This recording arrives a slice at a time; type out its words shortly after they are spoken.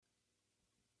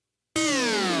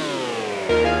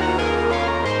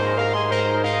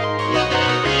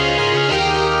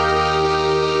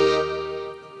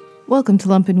Welcome to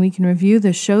Lumpen Week in Review,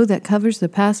 the show that covers the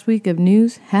past week of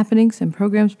news, happenings, and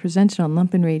programs presented on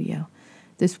Lumpen Radio.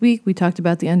 This week, we talked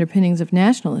about the underpinnings of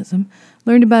nationalism,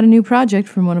 learned about a new project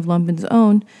from one of Lumpen's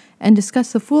own, and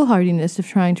discussed the foolhardiness of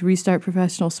trying to restart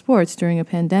professional sports during a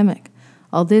pandemic.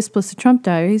 All this plus the Trump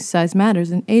Diaries, Size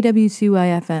Matters, and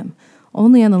AWCY-FM,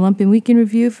 only on the Lumpen Week in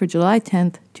Review for July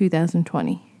 10th,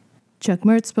 2020. Chuck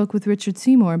Mertz spoke with Richard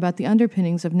Seymour about the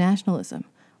underpinnings of nationalism.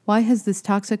 Why has this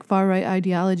toxic far-right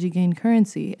ideology gained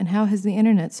currency, and how has the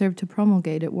internet served to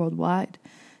promulgate it worldwide?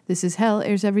 This Is Hell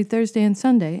airs every Thursday and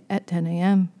Sunday at 10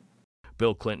 a.m.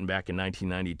 Bill Clinton back in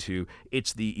 1992,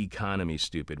 it's the economy,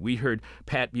 stupid. We heard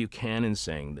Pat Buchanan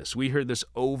saying this. We heard this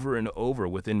over and over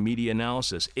within media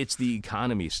analysis. It's the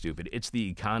economy, stupid. It's the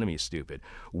economy, stupid.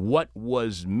 What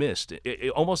was missed?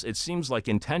 It seems like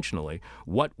intentionally,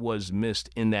 what was missed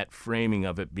in that framing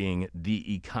of it being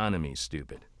the economy,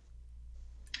 stupid?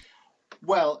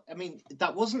 Well, I mean,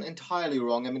 that wasn't entirely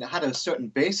wrong. I mean, it had a certain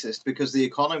basis because the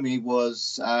economy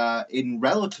was, in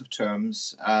relative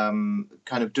terms, kind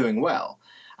of doing well.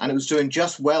 And it was doing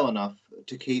just well enough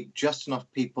to keep just enough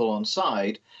people on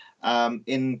side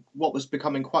in what was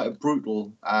becoming quite a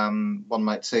brutal, one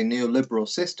might say, neoliberal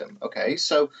system. Okay,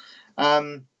 so,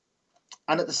 and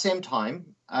at the same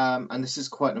time, and this is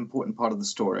quite an important part of the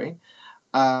story,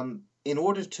 in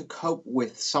order to cope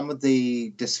with some of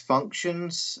the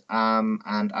dysfunctions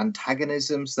and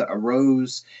antagonisms that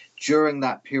arose during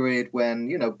that period when,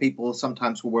 you know, people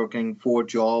sometimes were working 4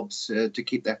 jobs to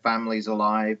keep their families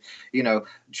alive, you know,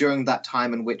 during that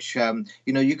time in which, you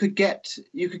know, you could get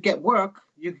work,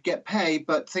 you could get pay,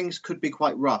 but things could be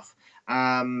quite rough.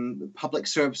 Public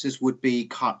services would be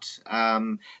cut.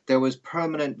 There was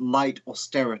permanent light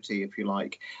austerity, if you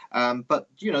like. But,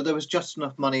 you know, there was just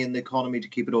enough money in the economy to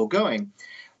keep it all going.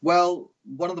 Well,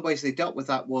 one of the ways they dealt with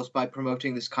that was by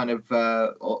promoting this kind of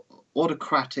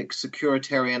autocratic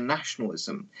securitarian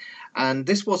nationalism. And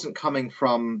this wasn't coming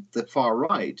from the far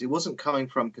right. It wasn't coming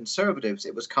from conservatives.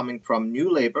 It was coming from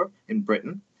New Labour in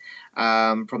Britain,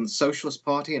 from the Socialist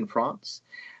Party in France.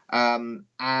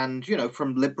 And, you know,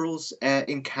 from liberals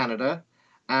in Canada,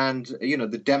 and, you know,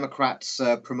 the Democrats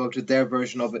promoted their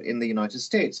version of it in the United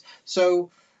States.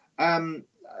 So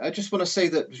I just want to say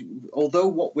that although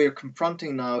what we're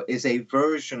confronting now is a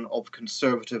version of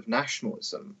conservative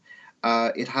nationalism,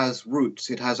 it has roots,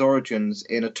 it has origins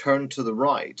in a turn to the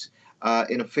right,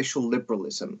 in official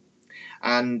liberalism.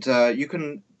 And you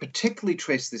can particularly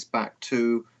trace this back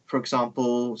to, for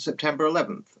example, September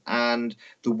 11th, and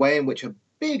the way in which a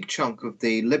big chunk of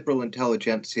the liberal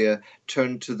intelligentsia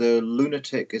turned to the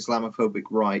lunatic Islamophobic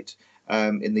right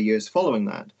in the years following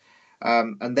that.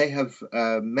 And they have,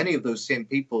 many of those same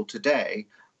people today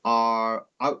are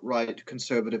outright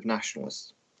conservative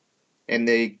nationalists. In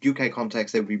the UK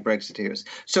context, they would be Brexiteers.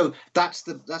 So that's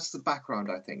the background,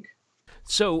 I think.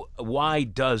 So why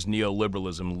does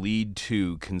neoliberalism lead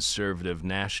to conservative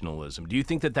nationalism? Do you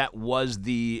think that was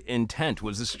the intent?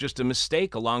 Was this just a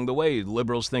mistake along the way?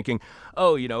 Liberals thinking,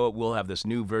 oh, you know, we'll have this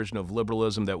new version of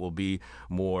liberalism that will be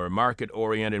more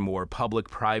market-oriented, more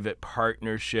public-private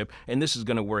partnership, and this is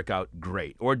going to work out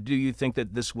great. Or do you think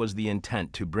that this was the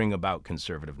intent to bring about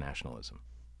conservative nationalism?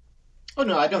 Oh,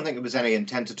 no, I don't think it was any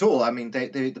intent at all. I mean,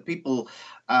 the people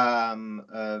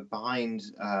behind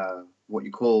what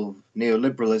you call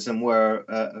neoliberalism were,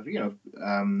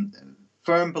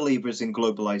 firm believers in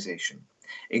globalization,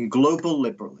 in global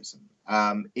liberalism,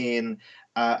 in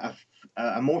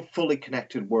a more fully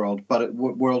connected world, but a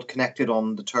world connected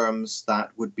on the terms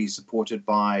that would be supported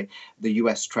by the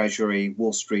US Treasury,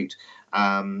 Wall Street,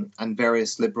 and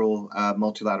various liberal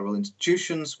multilateral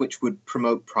institutions, which would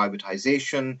promote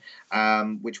privatization,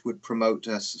 which would promote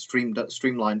a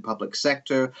streamlined public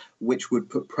sector, which would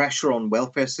put pressure on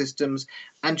welfare systems,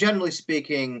 and generally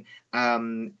speaking,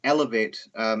 elevate,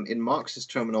 in Marxist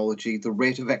terminology, the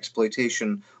rate of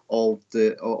exploitation of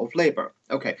labor.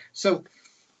 Okay, so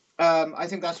I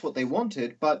think that's what they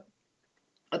wanted, but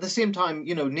at the same time,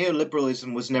 you know,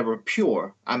 neoliberalism was never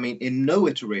pure. I mean, in no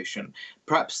iteration.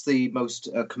 Perhaps the most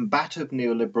combative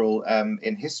neoliberal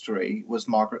in history was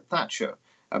Margaret Thatcher.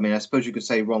 I mean, I suppose you could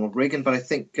say Ronald Reagan, but I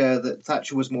think that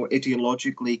Thatcher was more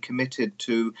ideologically committed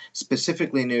to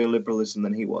specifically neoliberalism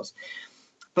than he was.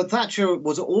 But Thatcher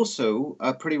was also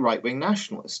a pretty right-wing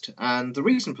nationalist. And the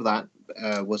reason for that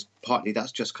was partly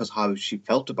that's just because how she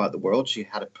felt about the world. She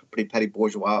had a pretty petty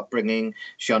bourgeois upbringing.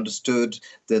 She understood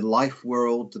the life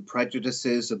world, the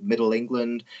prejudices of Middle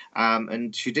England,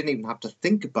 and she didn't even have to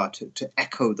think about it to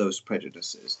echo those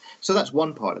prejudices. So that's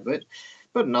one part of it.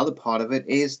 But another part of it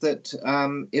is that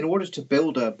in order to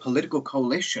build a political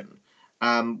coalition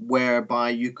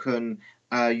whereby you can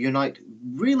unite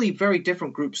really very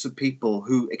different groups of people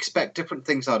who expect different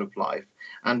things out of life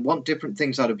and want different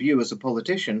things out of you as a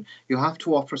politician, you have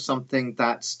to offer something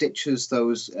that stitches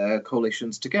those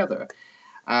coalitions together.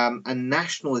 And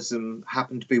nationalism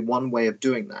happened to be one way of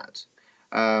doing that.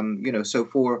 So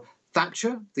for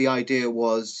Thatcher, the idea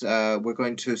was we're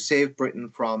going to save Britain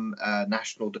from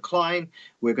national decline.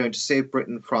 We're going to save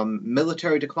Britain from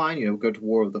military decline. Go to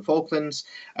war with the Falklands.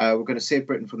 We're going to save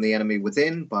Britain from the enemy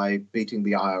within by beating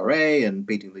the IRA and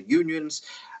beating the unions.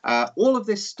 All of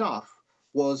this stuff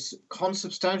was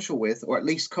consubstantial with, or at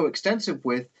least coextensive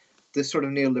with, this sort of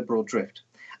neoliberal drift.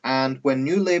 And when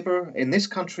New Labour in this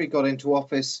country got into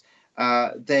office,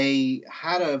 they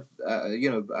had a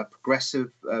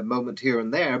progressive moment here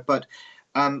and there, but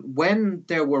when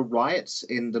there were riots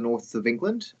in the north of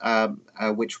England,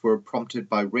 which were prompted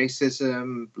by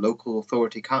racism, local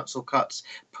authority council cuts,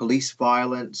 police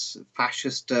violence,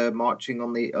 fascist marching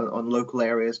on local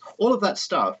areas, all of that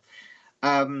stuff,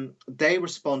 they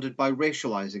responded by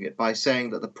racializing it, by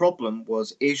saying that the problem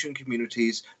was Asian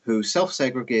communities who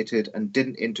self-segregated and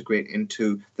didn't integrate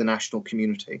into the national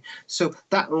community. So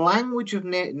that language of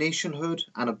nationhood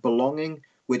and of belonging,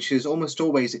 which is almost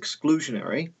always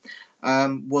exclusionary,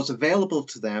 was available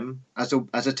to them as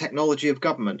a technology of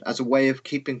government, as a way of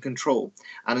keeping control,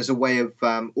 and as a way of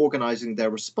organizing their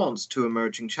response to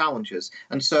emerging challenges.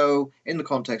 And so in the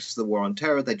context of the war on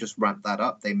terror, they just ramped that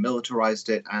up, they militarized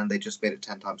it, and they just made it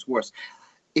 10 times worse.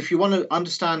 If you want to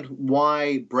understand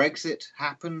why Brexit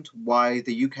happened, why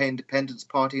the UK Independence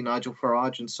Party, Nigel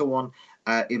Farage, and so on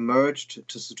emerged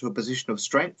to a position of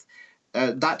strength,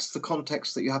 that's the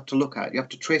context that you have to look at. You have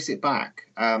to trace it back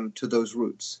to those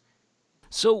roots.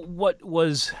 So what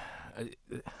was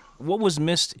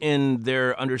missed in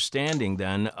their understanding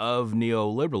then of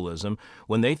neoliberalism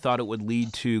when they thought it would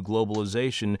lead to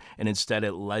globalization and instead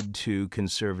it led to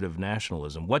conservative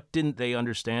nationalism? What didn't they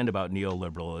understand about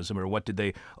neoliberalism, or what did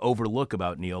they overlook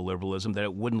about neoliberalism that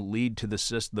it wouldn't lead to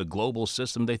the global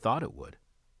system they thought it would?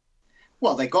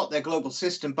 Well, they got their global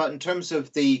system, but in terms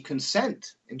of the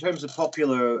consent, in terms of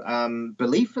popular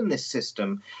belief in this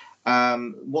system,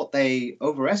 what they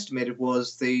overestimated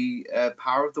was the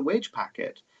power of the wage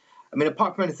packet. I mean,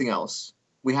 apart from anything else,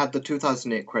 we had the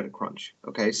 2008 credit crunch.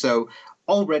 Okay, so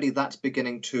already that's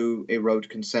beginning to erode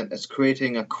consent. It's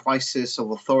creating a crisis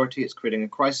of authority. It's creating a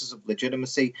crisis of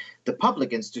legitimacy. The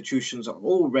public institutions are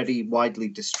already widely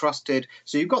distrusted.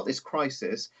 So you've got this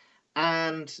crisis.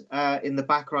 And in the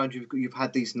background, you've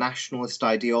had these nationalist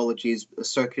ideologies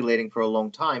circulating for a long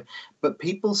time. But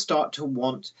people start to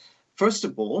want, first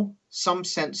of all, some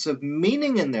sense of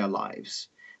meaning in their lives.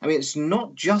 I mean, it's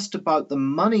not just about the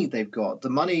money they've got. The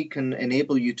money can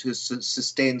enable you to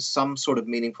sustain some sort of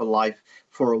meaningful life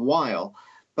for a while.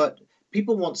 But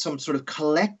people want some sort of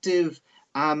collective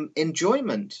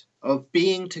enjoyment of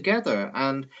being together.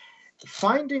 And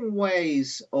finding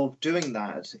ways of doing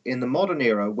that in the modern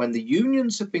era, when the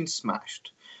unions have been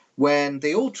smashed, when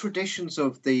the old traditions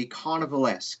of the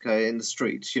carnivalesque in the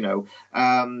streets, you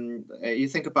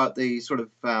think about the sort of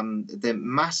the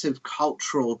massive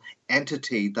cultural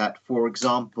entity that, for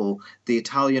example, the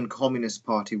Italian Communist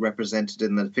Party represented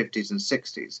in the 50s and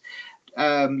 60s.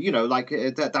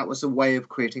 That was a way of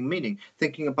creating meaning.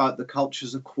 Thinking about the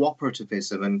cultures of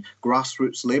cooperativism and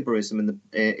grassroots laborism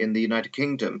in the United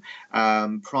Kingdom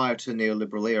prior to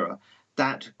neoliberal era,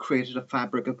 that created a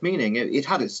fabric of meaning. It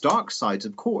had its dark sides,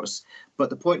 of course, but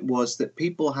the point was that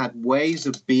people had ways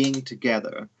of being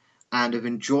together and of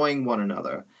enjoying one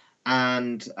another,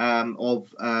 and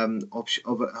of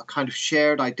a kind of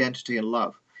shared identity and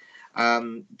love.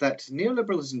 That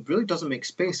neoliberalism really doesn't make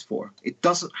space for. It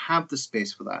doesn't have the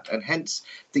space for that. And hence,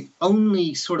 the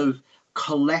only sort of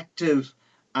collective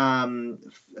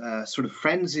sort of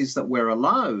frenzies that we're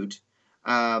allowed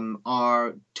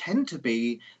tend to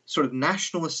be sort of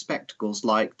nationalist spectacles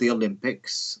like the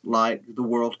Olympics, like the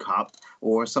World Cup,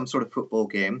 or some sort of football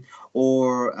game,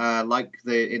 or like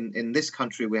in this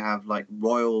country we have like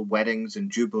royal weddings and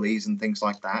jubilees and things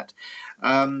like that.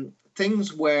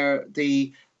 Things where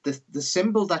the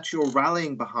symbol that you're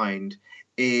rallying behind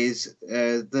is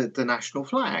the national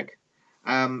flag,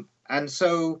 and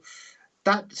so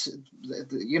that's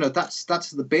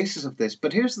the basis of this.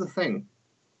 But here's the thing: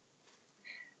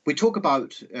 we talk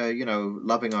about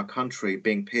loving our country,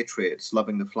 being patriots,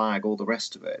 loving the flag, all the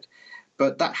rest of it.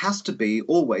 But that has to be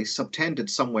always subtended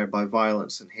somewhere by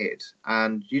violence and hate.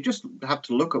 And you just have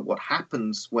to look at what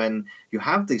happens when you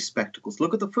have these spectacles.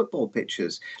 Look at the football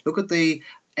pitches. Look at the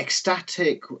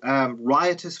ecstatic,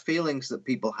 riotous feelings that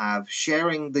people have,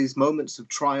 sharing these moments of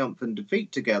triumph and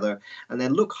defeat together. And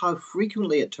then look how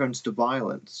frequently it turns to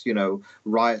violence,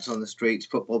 riots on the streets,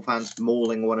 football fans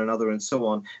mauling one another, and so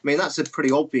on. I mean, that's a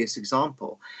pretty obvious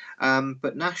example.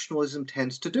 But nationalism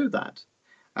tends to do that.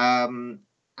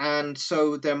 And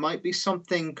so there might be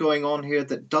something going on here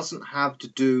that doesn't have to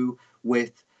do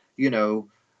with,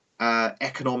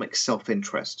 economic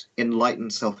self-interest,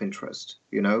 enlightened self-interest,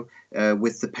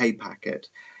 with the pay packet.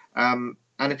 And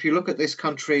if you look at this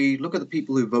country, look at the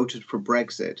people who voted for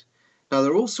Brexit. Now,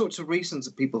 there are all sorts of reasons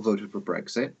that people voted for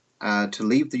Brexit. To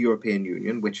leave the European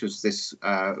Union, which is this,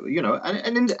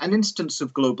 an instance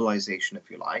of globalization, if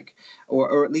you like,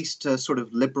 or at least a sort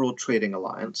of liberal trading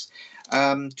alliance.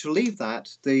 To leave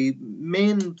that, the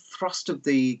main thrust of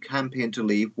the campaign to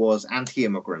leave was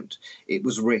anti-immigrant. It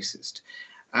was racist.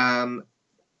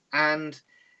 And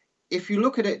if you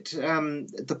look at it,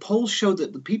 the polls show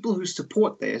that the people who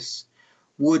support this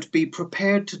would be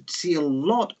prepared to see a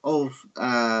lot of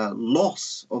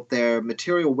loss of their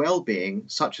material well-being,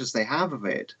 such as they have of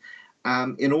it,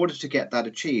 in order to get that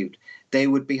achieved. They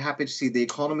would be happy to see the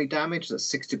economy damaged. That's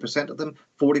 60% of them.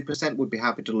 40% would be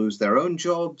happy to lose their own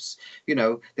jobs.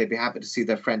 They'd be happy to see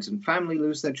their friends and family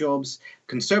lose their jobs.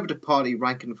 Conservative Party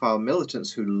rank and file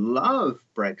militants who love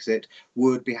Brexit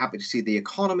would be happy to see the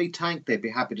economy tank. They'd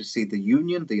be happy to see the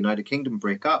Union, the United Kingdom,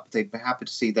 break up. They'd be happy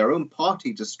to see their own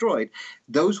party destroyed.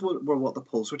 Those were what the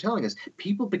polls were telling us.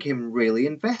 People became really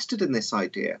invested in this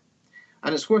idea.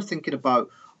 And it's worth thinking about,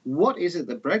 what is it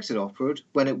that Brexit offered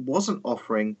when it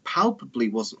palpably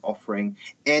wasn't offering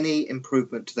any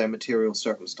improvement to their material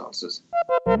circumstances?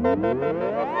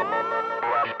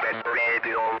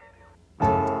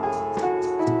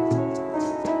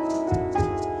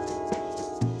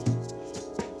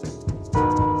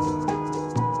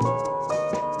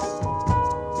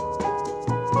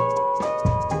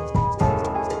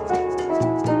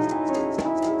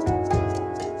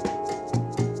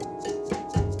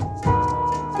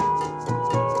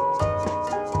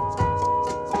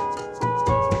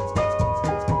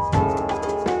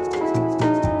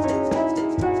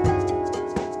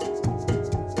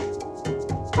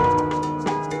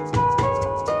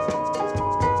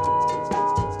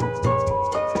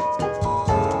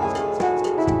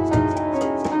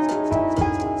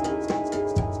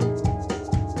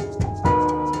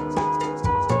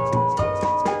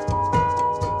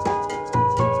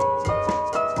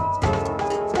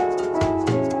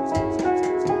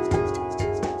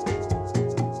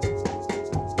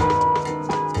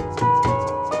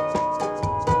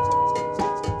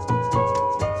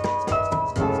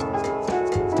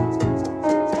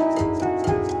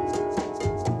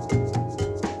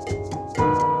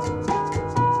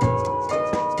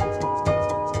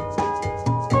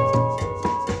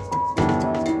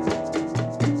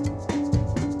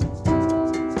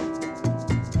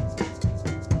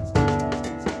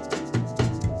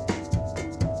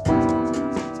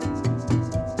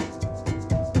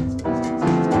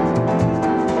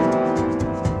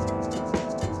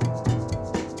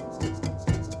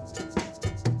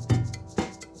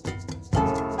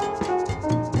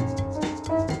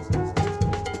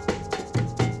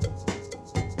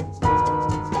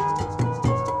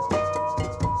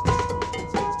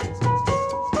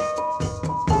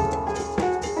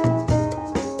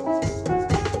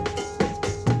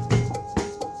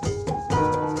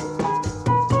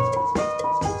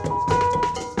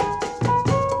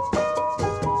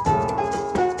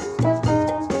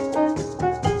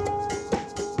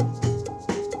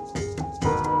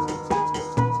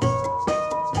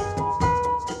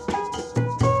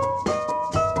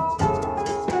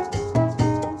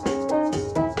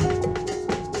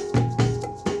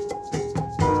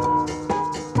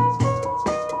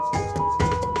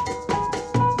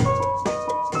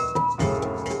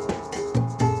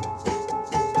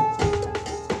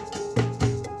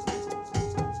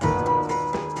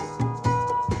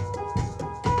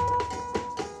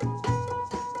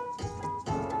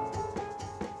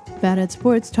 Bad at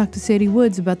Sports talked to Sadie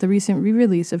Woods about the recent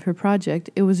re-release of her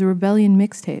project, It Was a Rebellion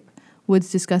mixtape.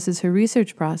 Woods discusses her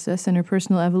research process and her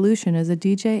personal evolution as a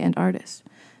DJ and artist.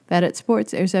 Bad at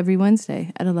Sports airs every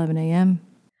Wednesday at 11 a.m.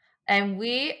 And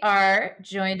we are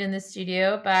joined in the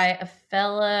studio by a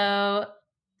fellow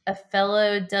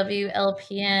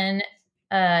WLPN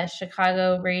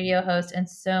Chicago radio host and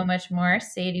so much more,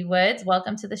 Sadie Woods.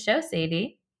 Welcome to the show,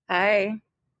 Sadie. Hi.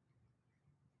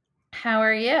 How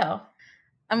are you?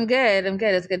 I'm good.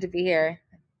 It's good to be here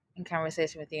in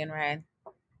conversation with you and Ryan.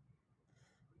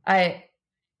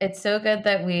 It's so good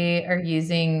that we are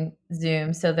using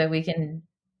Zoom so that we can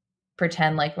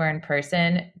pretend like we're in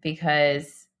person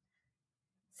because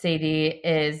Sadie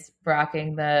is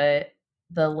rocking the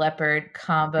leopard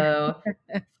combo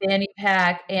fanny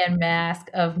pack and mask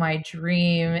of my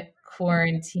dream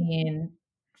quarantine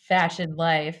fashion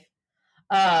life.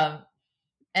 And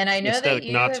I know that Aesthetic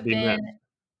you not to have be met. been.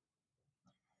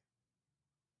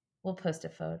 We'll post a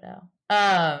photo.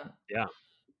 Yeah.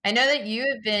 I know that you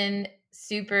have been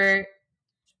super,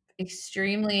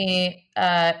 extremely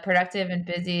productive and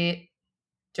busy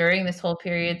during this whole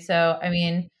period. So, I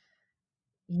mean,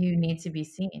 you need to be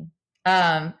seen.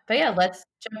 But yeah, let's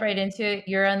jump right into it.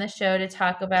 You're on the show to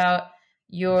talk about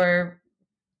your,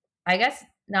 I guess,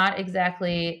 not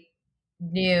exactly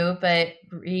new, but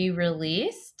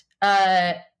re-released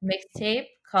mixtape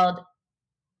called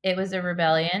 "It Was a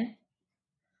Rebellion."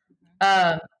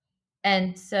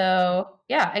 And so,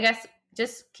 yeah, I guess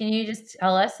can you just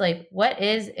tell us, like, what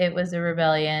is "It Was a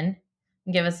Rebellion"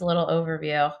 and give us a little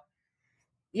overview?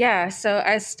 Yeah, so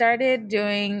I started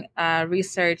doing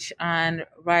research on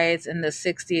riots in the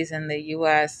 60s in the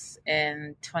US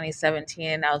in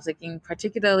 2017. I was looking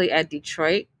particularly at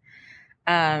Detroit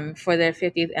for their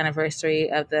 50th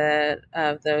anniversary of the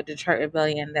Detroit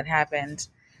Rebellion that happened.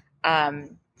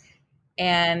 And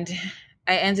I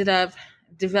ended up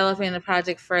developing the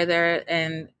project further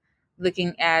and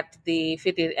looking at the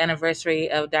 50th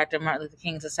anniversary of Dr. Martin Luther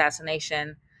King's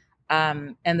assassination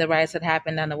and the riots that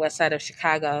happened on the west side of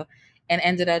Chicago, and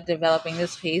ended up developing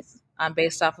this piece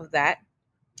based off of that.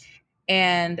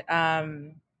 And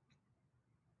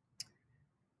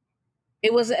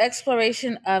it was an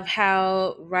exploration of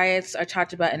how riots are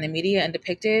talked about in the media and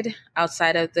depicted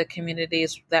outside of the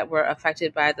communities that were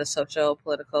affected by the social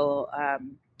political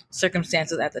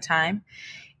circumstances at the time.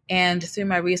 And through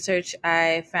my research,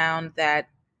 I found that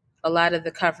a lot of the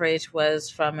coverage was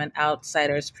from an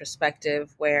outsider's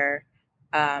perspective, where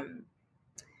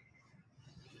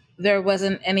there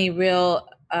wasn't any real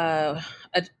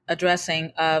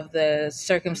addressing of the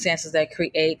circumstances that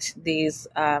create these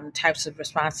types of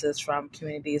responses from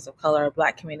communities of color or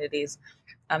Black communities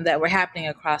that were happening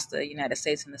across the United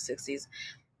States in the 60s.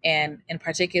 And in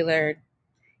particular,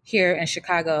 here in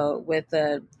Chicago, with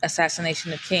the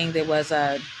assassination of King, there was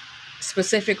a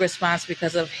specific response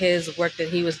because of his work that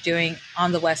he was doing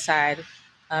on the West Side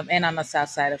and on the South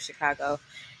Side of Chicago.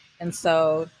 And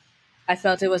so I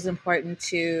felt it was important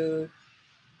to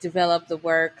develop the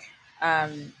work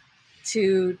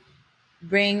to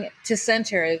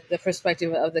center the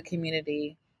perspective of the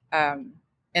community,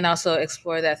 and also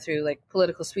explore that through like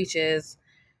political speeches,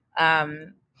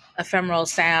 ephemeral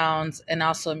sounds, and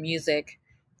also music,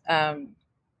 to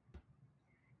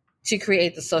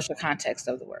create the social context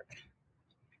of the work.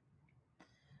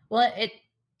 Well,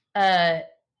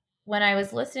 when I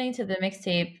was listening to the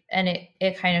mixtape, and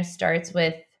it kind of starts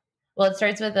with, it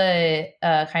starts with a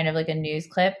kind of like a news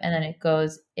clip, and then it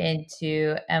goes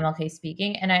into MLK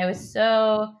speaking. And I was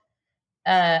so,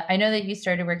 I know that you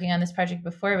started working on this project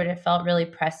before, but it felt really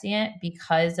prescient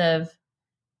because of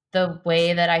the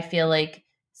way that I feel like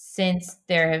since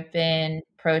there have been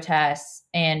protests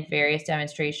and various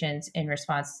demonstrations in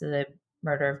response to the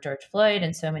murder of George Floyd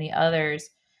and so many others,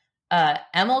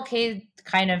 MLK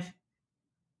kind of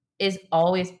is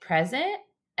always present.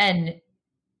 And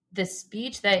the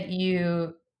speech that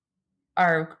you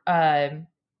are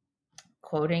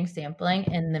quoting, sampling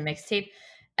in the mixtape,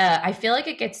 I feel like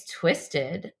it gets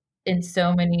twisted in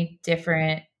so many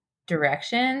different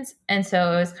directions. And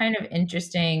so it was kind of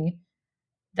interesting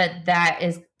that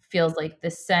feels like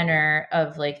the center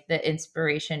of like the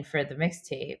inspiration for the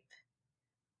mixtape.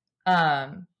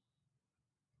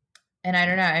 And I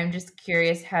don't know, I'm just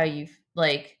curious how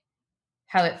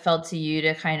how it felt to you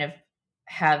to kind of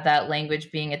have that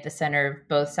language being at the center of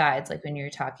both sides, like when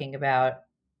you're talking about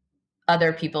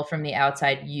other people from the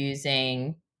outside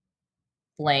using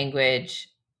language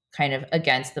kind of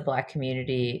against the Black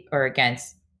community or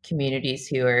against communities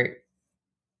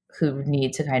who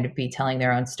need to kind of be telling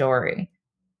their own story.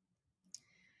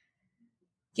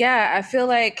 Yeah, I feel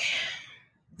like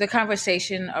the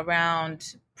conversation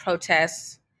around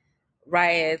protests,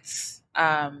 riots,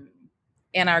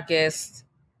 anarchists,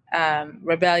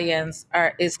 rebellions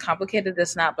is complicated.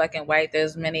 It's not black and white.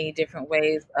 There's many different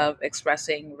ways of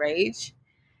expressing rage.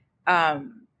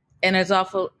 And there's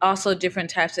also different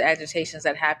types of agitations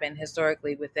that happen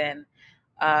historically within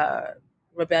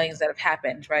rebellions that have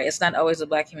happened, right? It's not always the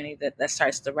Black community that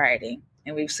starts the rioting.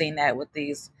 And we've seen that with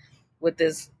the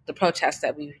protests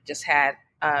that we just had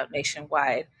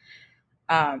nationwide.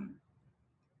 And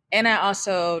I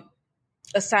also,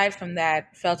 aside from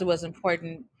that, felt it was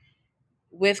important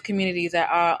with communities that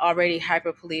are already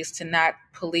hyper policed to not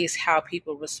police how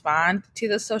people respond to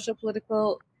the social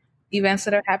political events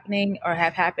that are happening or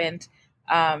have happened,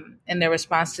 in their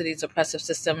response to these oppressive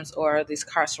systems or these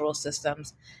carceral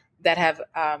systems that have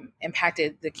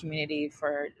impacted the community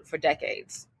for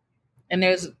decades. And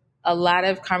there's a lot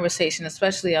of conversation,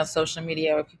 especially on social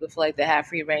media, where people feel like they have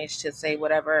free range to say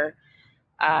whatever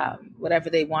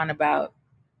they want about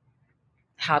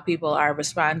how people are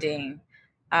responding.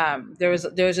 There was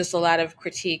just a lot of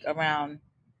critique around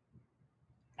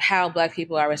how Black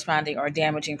people are responding or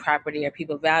damaging property, or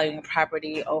people valuing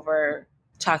property over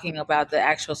talking about the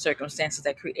actual circumstances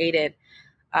that created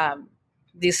um,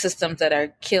 these systems that are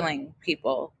killing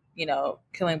people,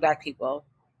 killing Black people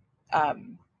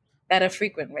at a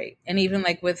frequent rate. And even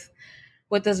like with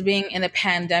us being in a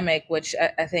pandemic, which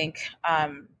I think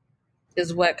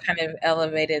is what kind of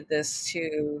elevated this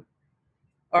to,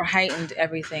 or heightened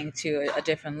everything to a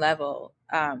different level.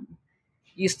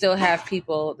 You still have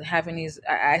people having these,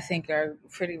 I think, are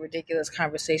pretty ridiculous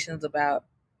conversations about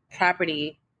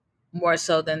property, more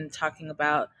so than talking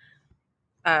about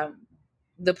um,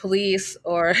 the police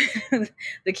or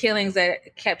the killings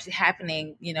that kept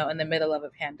happening, in the middle of a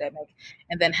pandemic,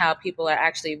 and then how people are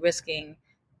actually risking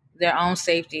their own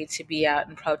safety to be out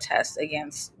and protest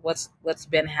against what's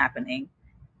been happening,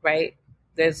 right?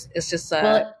 It's just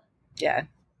Well, yeah.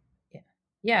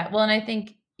 yeah. Well, and I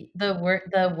think the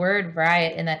word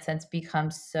riot in that sense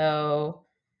becomes so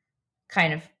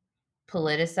kind of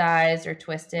politicized or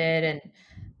twisted, and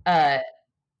uh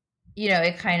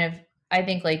it kind of, I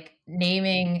think, like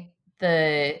naming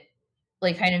the,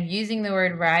 like kind of using the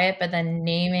word riot, but then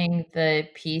naming the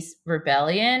piece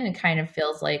rebellion, and kind of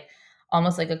feels like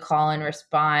almost like a call and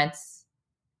response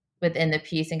within the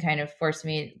piece, and kind of forced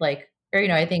me, like, or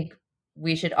I think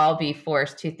we should all be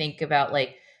forced to think about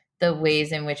like the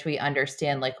ways in which we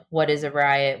understand like what is a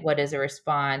riot, what is a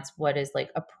response, what is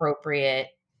like appropriate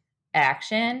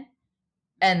action.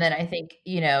 And then I think,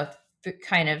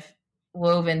 kind of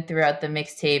woven throughout the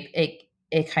mixtape,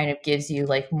 it kind of gives you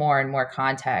like more and more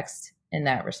context in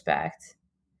that respect.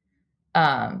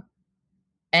 um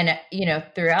and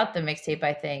throughout the mixtape,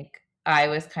 I think I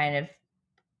was kind of,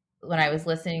 when I was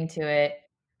listening to it,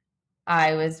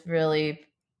 I was really,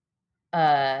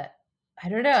 I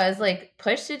don't know, I was like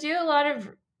pushed to do a lot of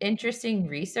interesting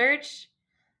research,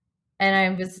 and I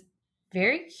was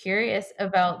very curious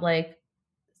about like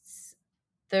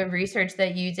the research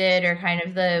that you did, or kind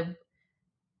of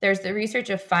there's the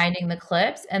research of finding the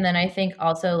clips, and then I think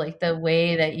also like the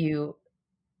way that you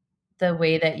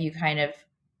kind of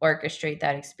orchestrate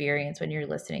that experience when you're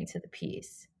listening to the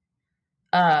piece.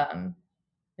 um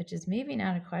which is maybe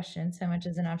not a question so much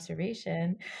as an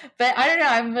observation, but I don't know,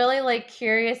 I'm really like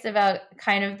curious about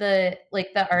kind of the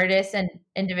artists and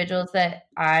individuals that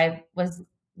I was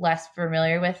less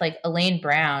familiar with. Like Elaine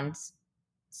Brown's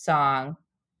song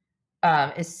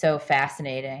is so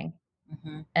fascinating,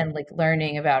 Mm-hmm. and like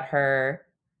learning about her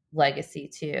legacy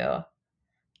too.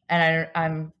 And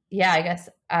I'm yeah, I guess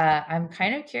I'm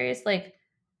kind of curious, like,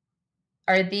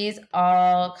 are these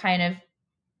all kind of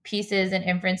pieces and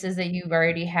inferences that you've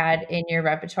already had in your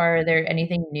repertoire? Are there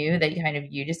anything new that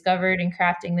you discovered in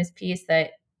crafting this piece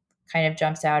that kind of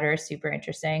jumps out or is super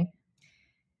interesting?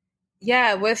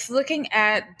 Yeah, with looking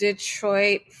at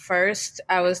Detroit first,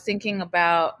 I was thinking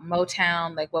about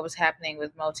Motown, like what was happening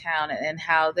with Motown, and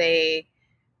how they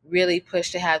really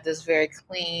pushed to have this very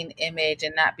clean image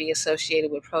and not be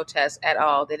associated with protests at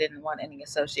all. They didn't want any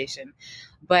association.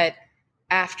 But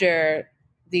after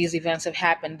these events have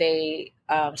happened, they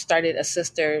started a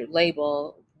sister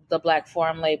label, the Black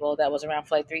Forum label, that was around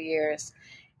for like 3 years,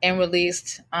 and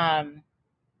released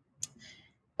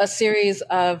a series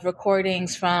of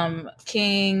recordings from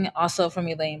King, also from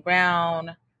Elaine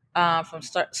Brown, from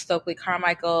Stokely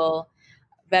Carmichael,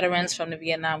 veterans from the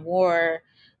Vietnam War.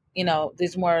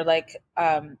 These more like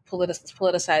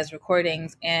politicized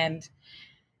recordings, and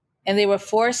they were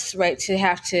forced, right, to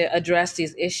have to address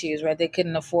these issues, right? They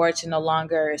couldn't afford to no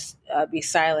longer be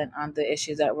silent on the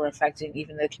issues that were affecting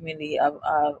even the community of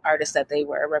artists that they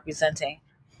were representing.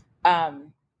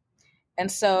 Um,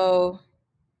 and so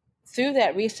through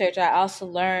that research, I also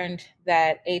learned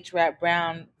that H. Rap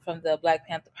Brown from the Black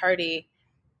Panther Party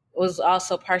was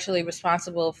also partially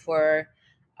responsible for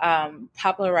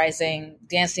popularizing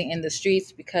Dancing in the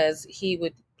Streets, because he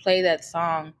would play that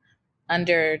song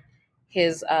under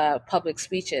his public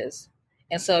speeches.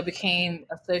 And so it became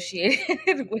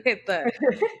associated with,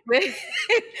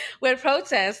 with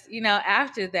protests,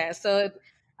 after that. So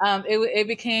it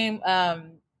became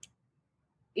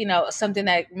something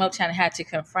that Motown had to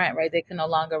confront, right? They could no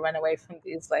longer run away from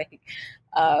these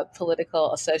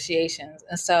political associations.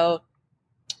 And so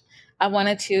I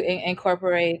wanted to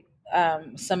incorporate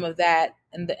some of that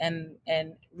and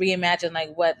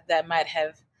reimagine what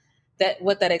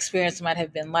that experience might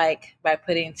have been like by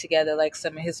putting together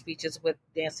some of his speeches with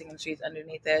dancing in the streets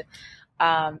underneath it.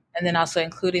 And then also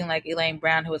including Elaine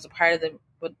Brown, who was a part of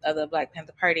the Black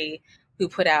Panther Party, who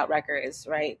put out records,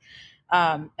 right?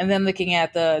 And then looking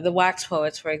at the Watts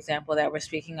poets, for example, that were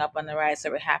speaking up on the riots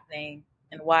that were happening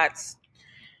in Watts.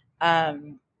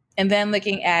 And then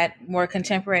looking at more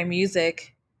contemporary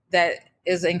music that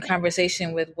is in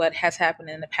conversation with what has happened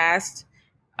in the past,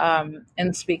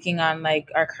 and speaking on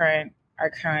our current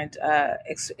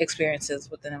experiences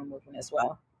within the movement as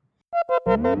well.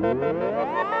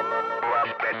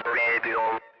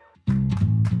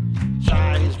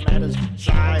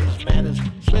 Size matters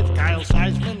with Kyle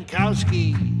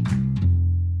Seismankowski.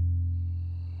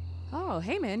 Oh,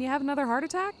 hey man, you have another heart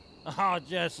attack? Oh,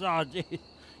 Jess, gee,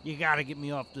 you gotta get me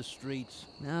off the streets.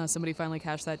 No, somebody finally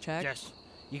cashed that check? Jess,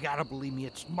 you gotta believe me,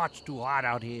 it's much too hot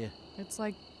out here. It's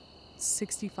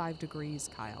 65 degrees,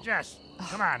 Kyle. Jess,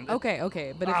 come on.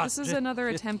 Okay, but if this is another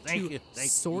attempt thank to you.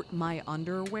 sort my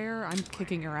underwear, I'm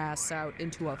kicking your ass out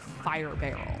into a fire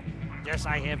barrel. Jess,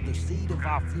 I have the seed of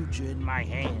our future in my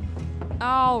hand.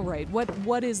 All right,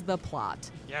 what is the plot?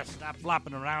 Jess, stop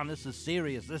flopping around. This is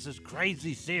serious. This is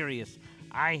crazy serious.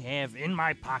 I have in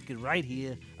my pocket right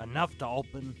here enough to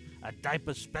open a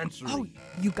diaper dispensary. Oh,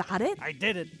 you got it? I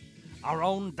did it. Our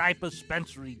own diaper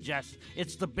dispensary, Jess.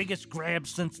 It's the biggest grab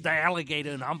since the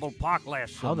alligator in Humboldt Park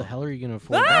last summer. How the hell are you going to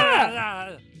afford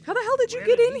that? How the hell did you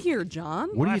get in here, John?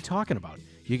 What are you talking about?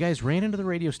 You guys ran into the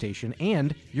radio station,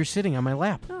 and you're sitting on my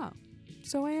lap. Oh,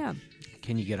 so I am.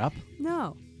 Can you get up?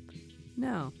 No.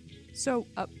 So,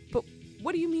 but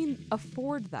what do you mean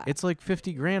afford that? It's like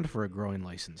 $50,000 for a growing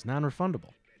license,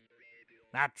 non-refundable.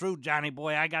 Not true, Johnny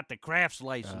boy. I got the crafts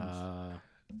license.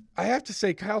 I have to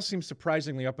say, Kyle seems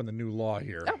surprisingly up on the new law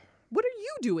here. Oh, what are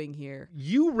you doing here?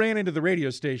 You ran into the radio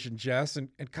station, Jess, and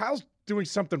Kyle's doing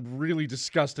something really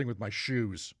disgusting with my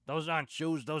shoes. Those aren't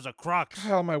shoes. Those are Crocs.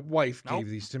 Kyle, my wife gave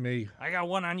these to me. I got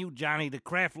one on you, Johnny. The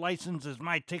craft license is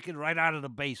my ticket right out of the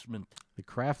basement. The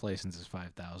craft license is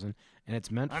 $5,000, and it's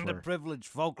meant for underprivileged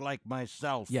folk like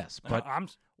myself. Yes, but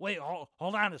wait,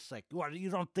 hold on a sec. What, you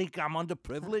don't think I'm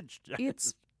underprivileged?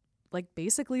 It's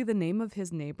basically the name of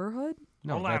his neighborhood?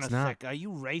 No, hold on that's a not. sec. Are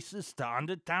you racist to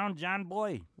Undertown, John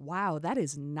boy? Wow, that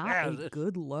is not a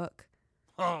good look.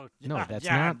 Oh, no, that's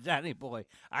not. Johnny boy,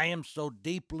 I am so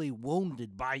deeply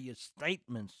wounded by your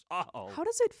statements. Oh. How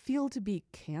does it feel to be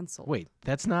canceled? Wait,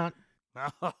 that's not.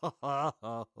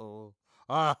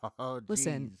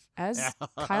 Listen, geez. as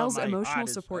Kyle's My emotional heart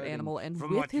is support hurting animal and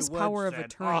from with what his you power of said.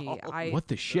 attorney, What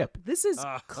the ship? This is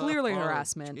clearly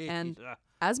harassment, geez. and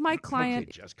as my client...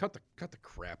 Okay, Jess, cut the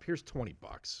crap. Here's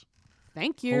 $20.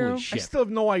 Thank you. Holy I shit. still have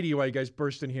no idea why you guys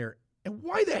burst in here. And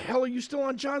why the hell are you still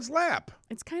on John's lap?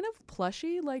 It's kind of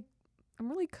plushy,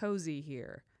 I'm really cozy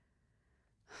here.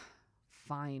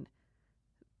 Fine.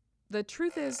 The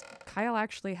truth is, Kyle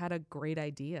actually had a great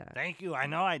idea. Thank you. I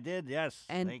know I did. Yes.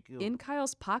 And thank you. in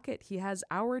Kyle's pocket, he has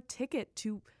our ticket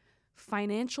to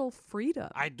financial freedom.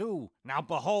 I do. Now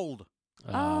behold.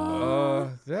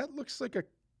 That looks like a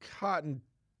cotton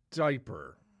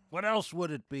diaper. What else would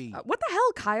it be? What the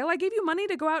hell, Kyle? I gave you money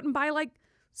to go out and buy,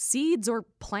 seeds or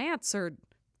plants or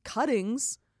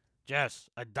cuttings. Jess,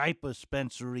 a diaper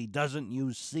dispensary doesn't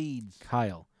use seeds.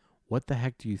 Kyle, what the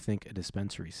heck do you think a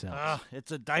dispensary sells?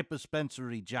 It's a diaper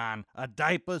dispensary, John. A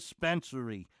diaper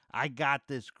dispensary. I got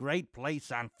this great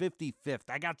place on 55th.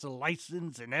 I got the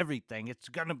license and everything. It's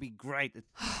gonna be great.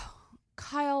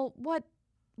 Kyle, what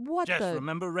Jess,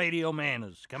 remember radio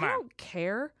manners. Come I on. don't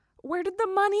care. Where did the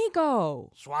money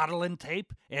go? Swaddling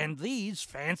tape and these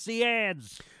fancy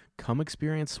ads. Come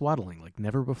experience swaddling like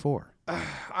never before.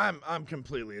 I'm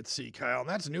completely at sea, Kyle, and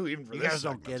that's new even for You this guys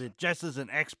don't segment. get it. Jess is an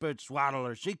expert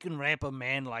swaddler. She can ramp a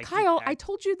man like Kyle, you. I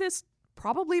told you this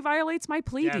probably violates my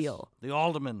plea Yes, deal. the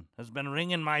alderman has been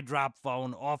ringing my drop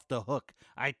phone off the hook.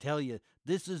 I tell you,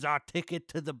 this is our ticket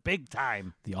to the big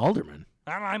time. The alderman?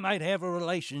 And I might have a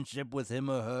relationship with him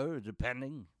or her,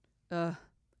 depending.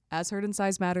 As heard in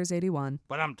Size Matters 81.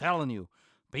 But I'm telling you,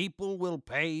 people will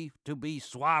pay to be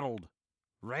swaddled,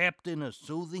 wrapped in a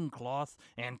soothing cloth,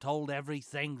 and told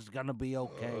everything's gonna be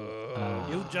okay.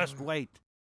 You just wait.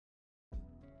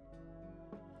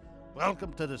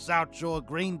 Welcome to the South Shore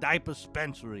Green Diaper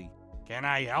Dispensary. Can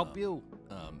I help you?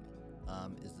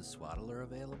 Is the swaddler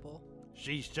available?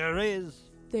 She sure is.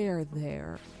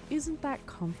 There. Isn't that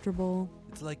comfortable?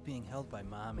 It's like being held by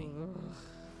mommy.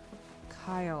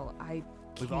 Kyle, I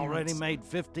We've already made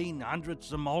 1,500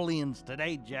 simoleons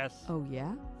today, Jess. Oh,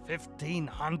 yeah?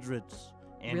 1,500.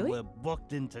 And Really? we're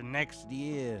booked into next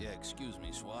year. Yeah, excuse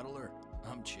me, Swaddler.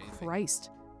 I'm chafing. Christ.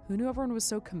 Who knew everyone was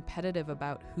so competitive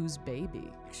about whose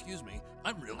baby? Excuse me,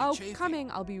 I'm really Oh, chafing.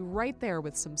 coming. I'll be right there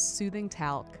with some soothing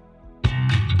talc.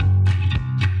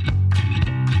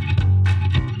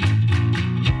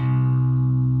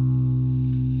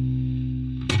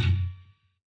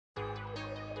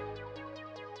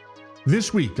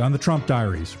 This week on the Trump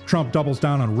Diaries, Trump doubles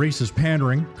down on racist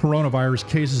pandering, coronavirus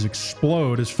cases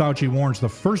explode as Fauci warns the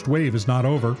first wave is not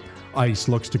over, ICE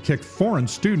looks to kick foreign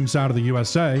students out of the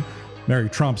USA, Mary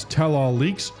Trump's tell-all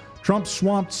leaks, Trump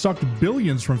swamped sucked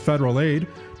billions from federal aid,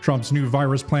 Trump's new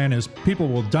virus plan is people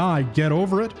will die, get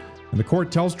over it, and the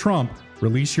court tells Trump,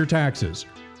 release your taxes.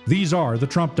 These are the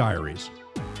Trump Diaries.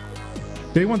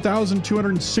 Day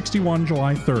 1261,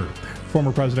 July 3rd.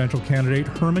 Former presidential candidate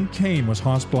Herman Cain was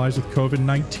hospitalized with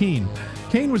COVID-19.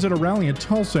 Cain was at a rally in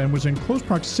Tulsa and was in close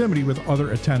proximity with other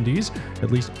attendees. At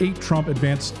least 8 Trump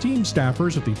advanced team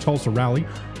staffers at the Tulsa rally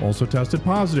also tested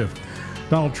positive.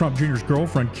 Donald Trump Jr.'s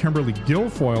girlfriend, Kimberly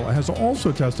Guilfoyle, has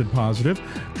also tested positive.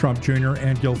 Trump Jr.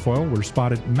 and Guilfoyle were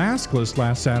spotted maskless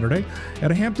last Saturday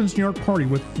at a Hamptons, New York party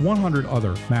with 100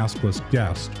 other maskless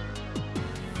guests.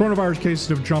 Coronavirus cases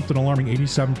have jumped an alarming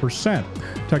 87%.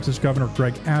 Texas Governor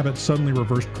Greg Abbott suddenly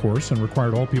reversed course and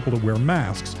required all people to wear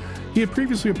masks. He had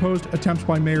previously opposed attempts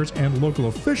by mayors and local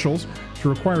officials to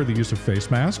require the use of face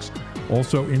masks.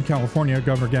 Also in California,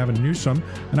 Governor Gavin Newsom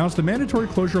announced the mandatory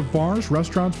closure of bars,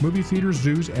 restaurants, movie theaters,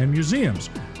 zoos, and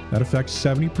museums. That affects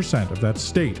 70% of that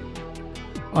state.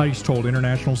 ICE told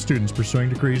international students pursuing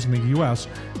degrees in the U.S.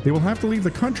 they will have to leave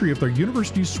the country if their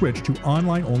universities switch to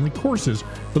online-only courses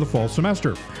for the fall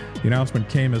semester. The announcement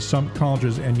came as some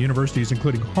colleges and universities,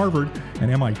 including Harvard and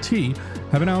MIT,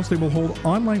 have announced they will hold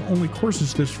online-only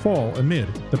courses this fall amid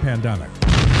the pandemic.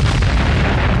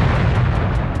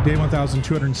 Day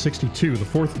 1262, the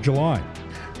 4th of July.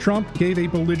 Trump gave a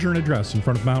belligerent address in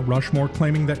front of Mount Rushmore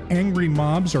claiming that angry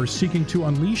mobs are seeking to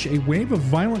unleash a wave of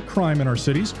violent crime in our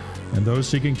cities, and those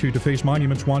seeking to deface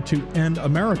monuments want to end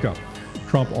America.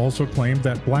 Trump also claimed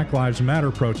that Black Lives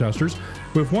Matter protesters,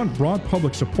 who have won broad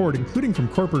public support, including from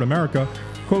corporate America,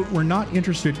 quote, were not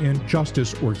interested in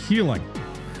justice or healing.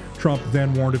 Trump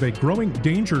then warned of a growing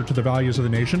danger to the values of the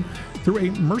nation through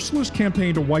a merciless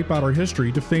campaign to wipe out our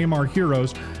history, defame our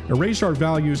heroes, erase our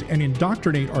values, and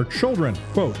indoctrinate our children.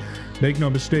 Quote, make no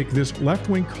mistake, this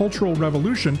left-wing cultural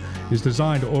revolution is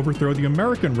designed to overthrow the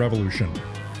American Revolution.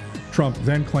 Trump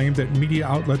then claimed that media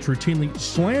outlets routinely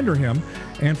slander him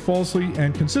and falsely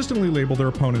and consistently label their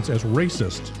opponents as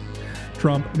racist.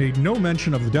 Trump made no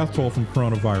mention of the death toll from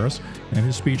coronavirus, and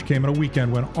his speech came at a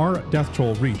weekend when our death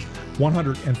toll reached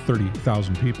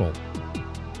 130,000 people.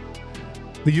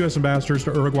 The U.S. ambassadors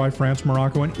to Uruguay, France,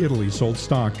 Morocco, and Italy sold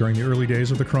stock during the early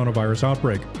days of the coronavirus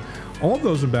outbreak. All of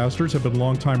those ambassadors have been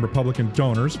longtime Republican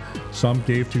donors. Some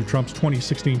gave to Trump's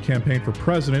 2016 campaign for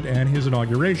president and his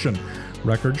inauguration.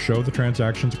 Records show the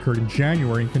transactions occurred in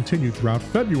January and continued throughout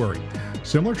February.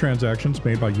 Similar transactions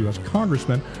made by U.S.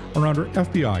 congressmen are under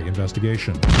FBI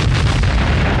investigation.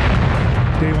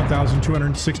 Day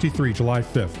 1263, July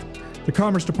 5th. The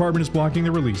Commerce Department is blocking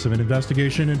the release of an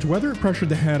investigation into whether it pressured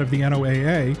the head of the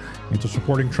NOAA into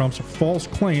supporting Trump's false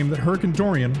claim that Hurricane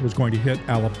Dorian was going to hit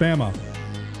Alabama.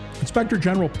 Inspector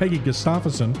General Peggy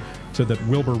Gustafson said that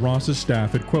Wilbur Ross's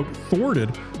staff had, quote,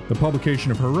 thwarted the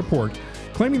publication of her report,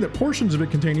 claiming that portions of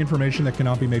it contain information that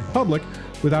cannot be made public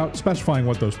without specifying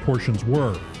what those portions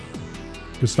were.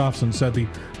 Gustafson said the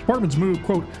department's move,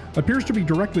 quote, appears to be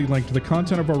directly linked to the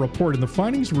content of our report and the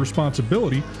findings of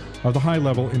responsibility of the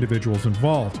high-level individuals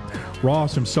involved.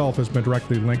 Ross himself has been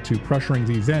directly linked to pressuring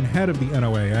the then head of the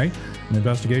NOAA. An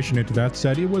investigation into that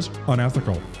said it was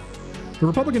unethical. The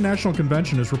Republican National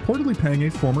Convention is reportedly paying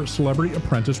a former Celebrity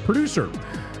Apprentice producer.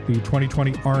 The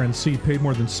 2020 RNC paid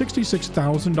more than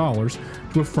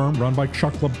 $66,000 to a firm run by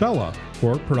Chuck LaBella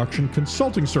for production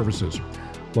consulting services.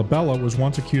 LaBella was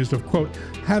once accused of, quote,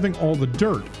 having all the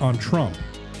dirt on Trump.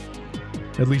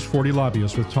 At least 40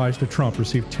 lobbyists with ties to Trump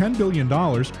received $10 billion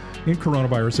in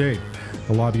coronavirus aid.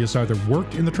 The lobbyists either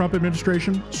worked in the Trump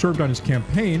administration, served on his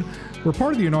campaign, were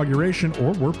part of the inauguration,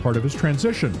 or were part of his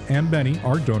transition, and many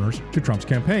are donors to Trump's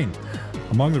campaign.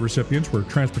 Among the recipients were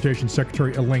Transportation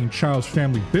Secretary Elaine Chao's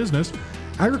family business,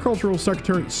 Agricultural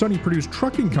Secretary Sonny Perdue's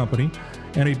trucking company,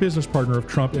 and a business partner of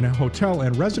Trump in a hotel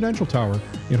and residential tower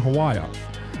in Hawaii.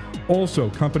 Also,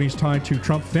 companies tied to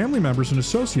Trump family members and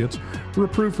associates were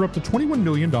approved for up to $21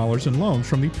 million in loans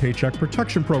from the Paycheck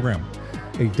Protection Program.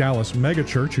 A Dallas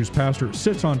megachurch whose pastor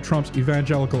sits on Trump's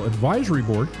Evangelical Advisory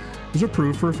Board was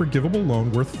approved for a forgivable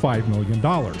loan worth $5 million.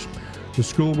 The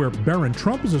school where Barron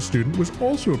Trump is a student was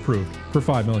also approved for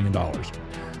 $5 million.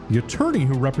 The attorney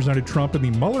who represented Trump in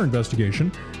the Mueller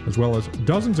investigation, as well as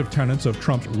dozens of tenants of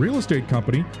Trump's real estate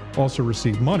company, also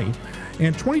received money,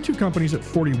 and 22 companies at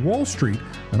 40 Wall Street,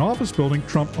 an office building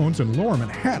Trump owns in Lower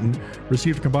Manhattan,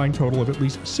 received a combined total of at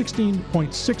least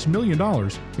 $16.6 million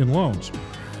in loans.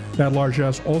 That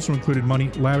largesse also included money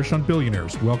lavished on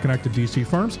billionaires, well-connected D.C.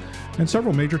 firms, and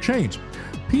several major chains.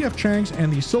 P.F. Chang's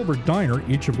and the Silver Diner,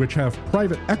 each of which have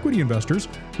private equity investors,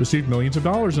 received millions of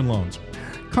dollars in loans.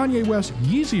 Kanye West's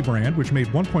Yeezy brand, which made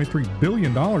 $1.3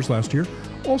 billion last year,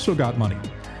 also got money.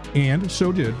 And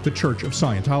so did the Church of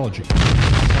Scientology.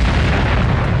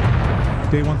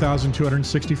 Day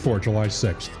 1264, July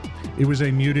 6th. It was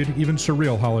a muted, even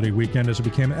surreal holiday weekend as it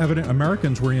became evident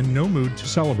Americans were in no mood to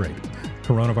celebrate.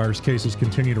 Coronavirus cases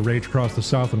continue to rage across the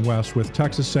South and West, with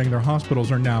Texas saying their hospitals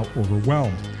are now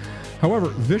overwhelmed. However,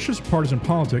 vicious partisan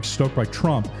politics stoked by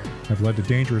Trump have led to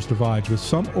dangerous divides, with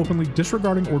some openly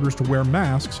disregarding orders to wear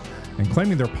masks and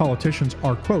claiming their politicians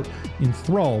are, quote, in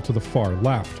thrall to the far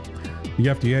left. The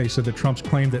FDA said that Trump's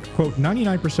claim that, quote,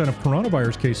 99% of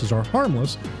coronavirus cases are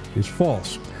harmless is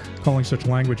false. Calling such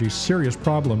language a serious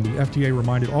problem, the FDA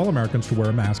reminded all Americans to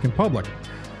wear a mask in public.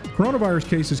 Coronavirus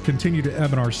cases continue to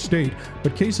ebb in our state,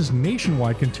 but cases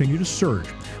nationwide continue to surge,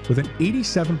 with an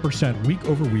 87%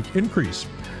 week-over-week increase.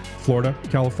 Florida,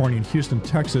 California, and Houston,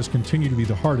 Texas continue to be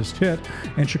the hardest hit,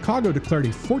 and Chicago declared a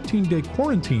 14-day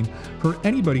quarantine for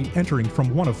anybody entering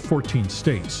from one of 14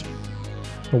 states.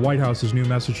 The White House's new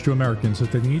message to Americans is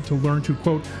that they need to learn to,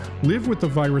 quote, live with the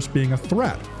virus being a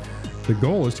threat. The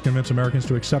goal is to convince Americans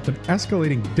to accept an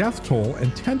escalating death toll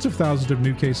and tens of thousands of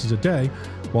new cases a day,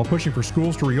 while pushing for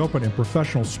schools to reopen and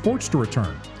professional sports to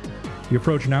return. The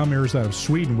approach now mirrors that of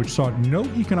Sweden, which saw no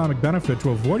economic benefit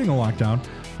to avoiding a lockdown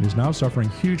and is now suffering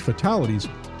huge fatalities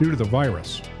due to the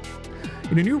virus.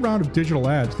 In a new round of digital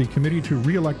ads, the committee to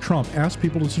re-elect Trump asked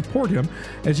people to support him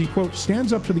as he, quote,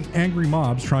 stands up to the angry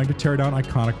mobs trying to tear down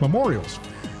iconic memorials.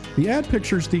 The ad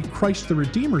pictures the Christ the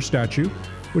Redeemer statue,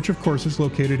 which of course is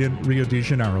located in Rio de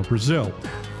Janeiro, Brazil.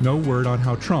 No word on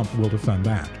how Trump will defend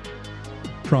that.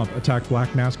 Trump attacked black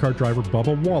NASCAR driver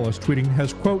Bubba Wallace, tweeting,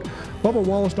 has, quote, Bubba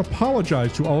Wallace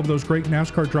apologized to all of those great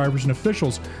NASCAR drivers and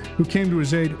officials who came to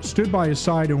his aid, stood by his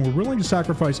side, and were willing to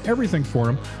sacrifice everything for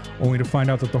him, only to find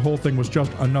out that the whole thing was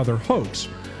just another hoax.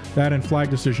 That and flag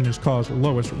decision has caused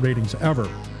lowest ratings ever.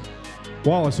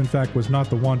 Wallace, in fact, was not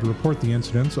the one to report the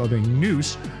incidents of a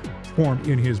noose formed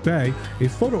in his bay. A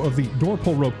photo of the door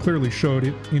pull rope clearly showed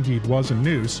it indeed was a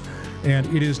noose, and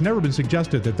it has never been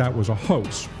suggested that that was a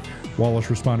hoax. Wallace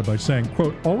responded by saying,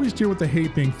 quote, always deal with the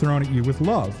hate being thrown at you with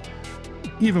love,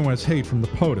 even when it's hate from the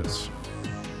POTUS.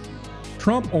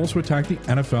 Trump also attacked the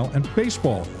NFL and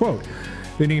baseball. Quote,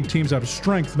 they named teams out of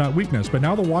strength, not weakness, but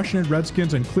now the Washington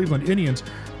Redskins and Cleveland Indians,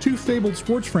 two fabled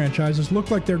sports franchises,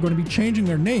 look like they're going to be changing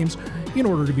their names in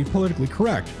order to be politically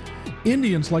correct.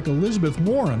 Indians like Elizabeth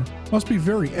Warren must be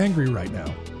very angry right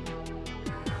now.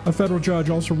 A federal judge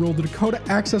also ruled the Dakota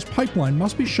Access Pipeline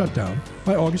must be shut down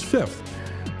by August 5th.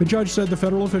 The judge said the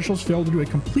federal officials failed to do a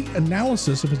complete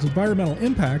analysis of its environmental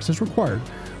impacts as required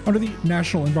under the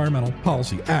National Environmental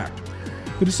Policy Act.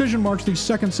 The decision marks the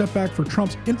second setback for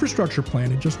Trump's infrastructure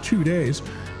plan in just 2 days.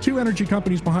 Two energy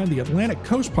companies behind the Atlantic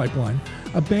Coast Pipeline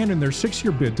abandoned their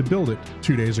 6-year bid to build it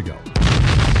 2 days ago.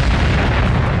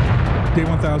 Day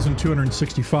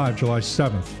 1265, July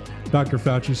 7th. Dr.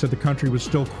 Fauci said the country was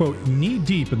still, quote,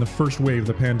 knee-deep in the first wave of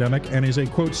the pandemic and is a,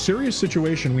 quote, serious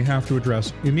situation we have to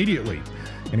address immediately.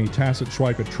 In a tacit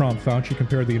swipe at Trump, Fauci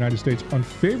compared the United States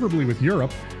unfavorably with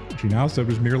Europe, which he now said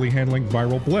was merely handling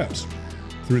viral blips.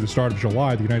 Through the start of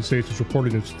July, the United States has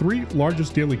reported its 3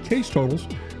 largest daily case totals.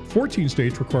 14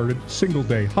 states recorded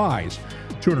single-day highs.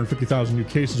 250,000 new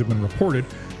cases have been reported.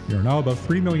 There are now above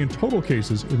 3 million total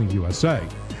cases in the USA.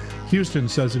 Houston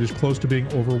says it is close to being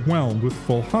overwhelmed with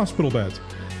full hospital beds.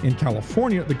 In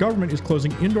California, the government is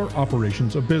closing indoor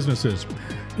operations of businesses.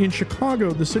 In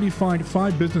Chicago, the city fined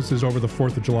 5 businesses over the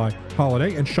 4th of July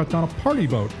holiday and shut down a party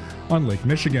boat on Lake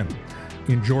Michigan.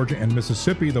 In Georgia and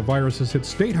Mississippi, the virus has hit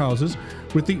state houses,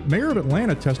 with the mayor of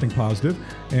Atlanta testing positive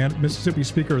and Mississippi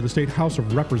Speaker of the State House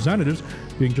of Representatives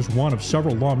being just one of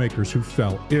several lawmakers who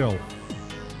fell ill.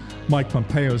 Mike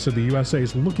Pompeo said the USA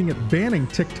is looking at banning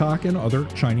TikTok and other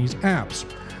Chinese apps.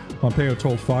 Pompeo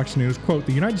told Fox News, quote,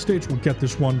 the United States will get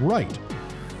this one right.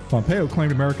 Pompeo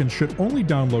claimed Americans should only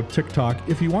download TikTok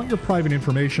if you want your private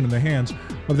information in the hands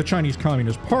of the Chinese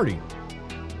Communist Party.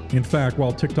 In fact,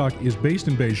 while TikTok is based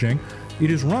in Beijing, it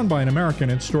is run by an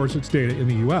American and stores its data in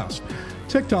the U.S.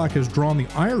 TikTok has drawn the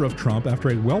ire of Trump after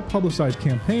a well-publicized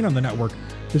campaign on the network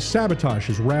to sabotage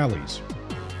his rallies.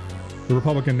 The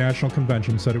Republican National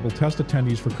Convention said it will test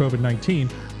attendees for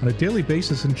COVID-19 on a daily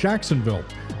basis in Jacksonville.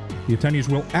 The attendees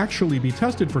will actually be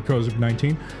tested for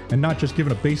COVID-19 and not just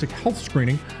given a basic health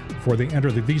screening before they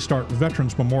enter the V-Start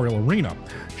Veterans Memorial Arena.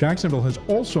 Jacksonville has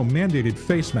also mandated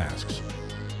face masks.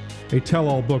 A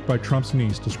tell-all book by Trump's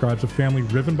niece describes a family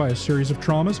riven by a series of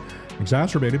traumas,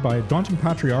 exacerbated by a daunting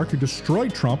patriarch who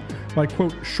destroyed Trump by,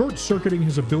 quote, short-circuiting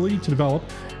his ability to develop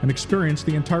and experience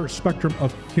the entire spectrum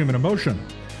of human emotion.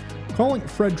 Calling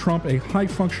Fred Trump a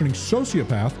high-functioning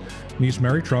sociopath, niece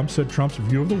Mary Trump said Trump's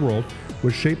view of the world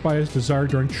was shaped by his desire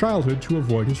during childhood to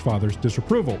avoid his father's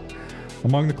disapproval.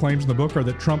 Among the claims in the book are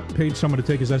that Trump paid someone to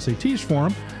take his SATs for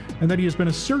him and that he has been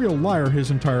a serial liar his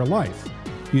entire life.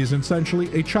 He is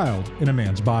essentially a child in a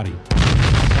man's body.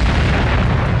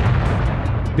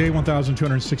 Day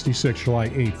 1266, July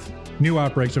 8th. New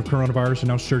outbreaks of coronavirus are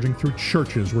now surging through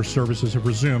churches where services have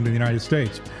resumed in the United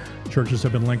States. Churches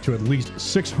have been linked to at least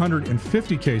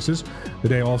 650 cases. The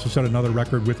day also set another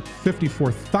record with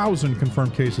 54,000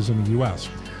 confirmed cases in the U.S.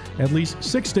 At least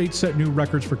 6 states set new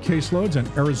records for caseloads, and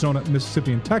Arizona,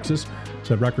 Mississippi, and Texas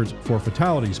set records for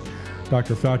fatalities.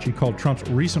 Dr. Fauci called Trump's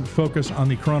recent focus on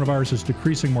the coronavirus's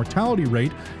decreasing mortality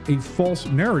rate a false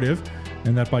narrative,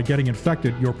 and that by getting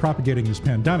infected, you're propagating this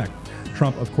pandemic.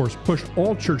 Trump, of course, pushed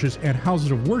all churches and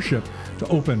houses of worship to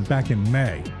open back in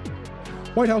May.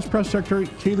 White House Press Secretary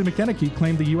Kayleigh McEnany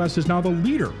claimed the U.S. is now the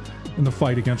leader in the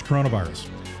fight against coronavirus.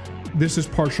 This is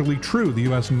partially true. The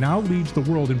U.S. now leads the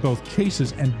world in both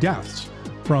cases and deaths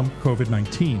from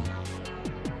COVID-19.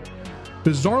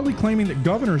 Bizarrely claiming that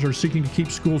governors are seeking to keep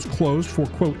schools closed for,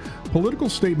 quote, political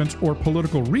statements or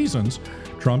political reasons,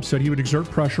 Trump said he would exert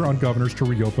pressure on governors to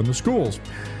reopen the schools.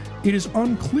 It is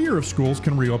unclear if schools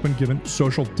can reopen given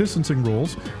social distancing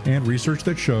rules and research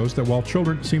that shows that while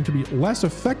children seem to be less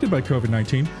affected by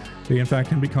COVID-19, they in fact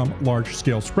can become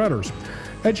large-scale spreaders.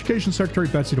 Education Secretary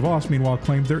Betsy DeVos, meanwhile,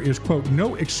 claimed there is, quote,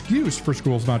 no excuse for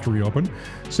schools not to reopen,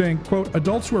 saying, quote,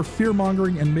 adults who are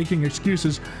fear-mongering and making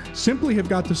excuses simply have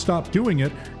got to stop doing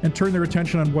it and turn their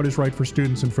attention on what is right for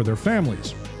students and for their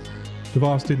families.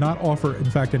 DeVos did not offer, in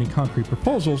fact, any concrete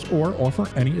proposals or offer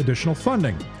any additional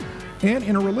funding. And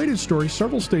in a related story,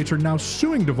 several states are now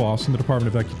suing DeVos and the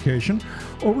Department of Education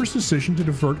over his decision to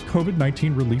divert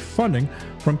COVID-19 relief funding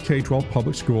from K-12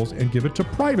 public schools and give it to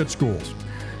private schools.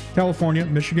 California,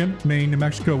 Michigan, Maine, New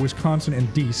Mexico, Wisconsin,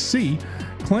 and D.C.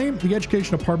 claim the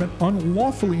Education Department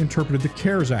unlawfully interpreted the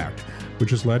CARES Act, which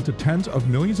has led to tens of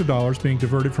millions of dollars being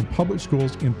diverted from public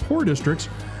schools in poor districts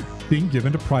being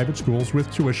given to private schools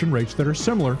with tuition rates that are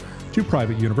similar to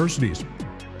private universities.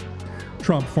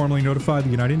 Trump formally notified the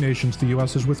United Nations the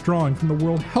U.S. is withdrawing from the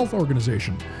World Health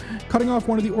Organization, cutting off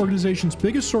one of the organization's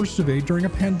biggest sources of aid during a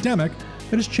pandemic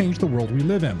that has changed the world we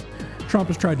live in. Trump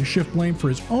has tried to shift blame for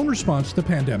his own response to the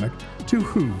pandemic to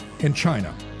WHO and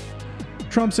China.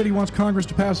 Trump said he wants Congress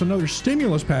to pass another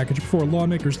stimulus package before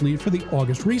lawmakers leave for the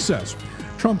August recess.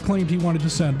 Trump claimed he wanted to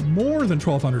send more than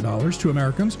 $1,200 to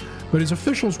Americans, but his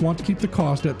officials want to keep the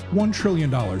cost at $1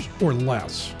 trillion or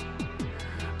less.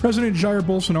 President Jair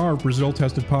Bolsonaro of Brazil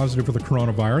tested positive for the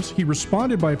coronavirus. He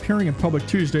responded by appearing in public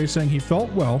Tuesday saying he felt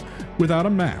well without a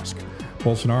mask.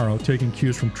 Bolsonaro, taking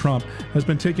cues from Trump, has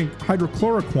been taking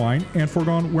hydrochloroquine and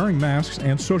foregone wearing masks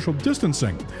and social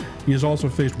distancing. He has also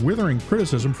faced withering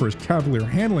criticism for his cavalier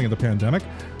handling of the pandemic.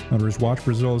 Under his watch,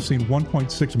 Brazil has seen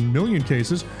 1.6 million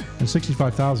cases and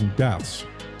 65,000 deaths.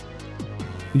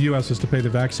 The U.S. is to pay the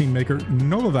vaccine maker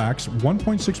Novavax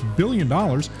 $1.6 billion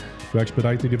to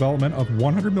expedite the development of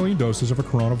 100 million doses of a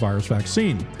coronavirus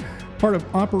vaccine. Part of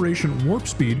Operation Warp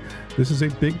Speed, this is a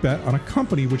big bet on a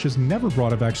company which has never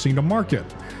brought a vaccine to market.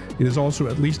 It is also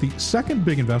at least the second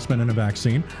big investment in a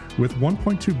vaccine, with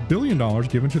 $1.2 billion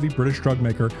given to the British drug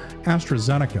maker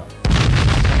AstraZeneca.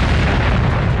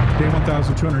 Day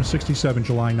 1267,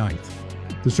 July 9th.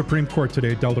 The Supreme Court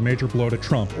today dealt a major blow to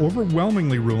Trump,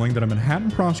 overwhelmingly ruling that a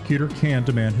Manhattan prosecutor can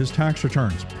demand his tax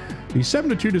returns. The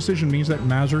 7-2 decision means that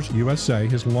Mazars USA,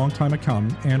 his longtime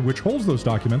accountant, and which holds those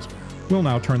documents, will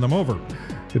now turn them over.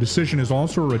 The decision is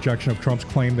also a rejection of Trump's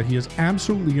claim that he is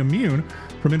absolutely immune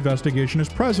from investigation as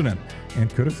president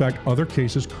and could affect other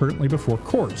cases currently before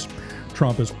courts.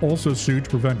 Trump is also sued to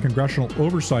prevent congressional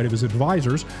oversight of his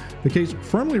advisors. The case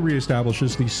firmly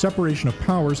reestablishes the separation of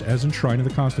powers as enshrined in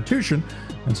the Constitution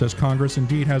and says Congress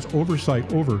indeed has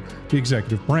oversight over the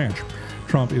executive branch.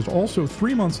 Trump is also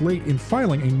 3 months late in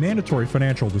filing a mandatory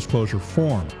financial disclosure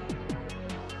form.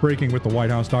 Breaking with the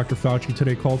White House, Dr. Fauci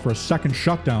today called for a second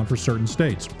shutdown for certain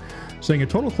states. saying a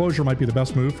total closure might be the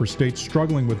best move for states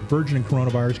struggling with burgeoning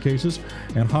coronavirus cases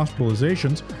and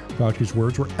hospitalizations. Fauci's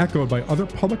words were echoed by other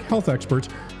public health experts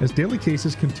as daily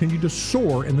cases continue to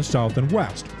soar in the South and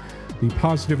West. The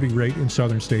positivity rate in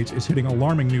southern states is hitting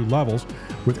alarming new levels,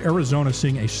 with Arizona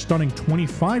seeing a stunning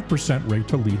 25% rate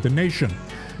to lead the nation.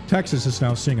 Texas is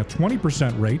now seeing a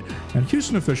 20% rate, and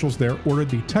Houston officials there ordered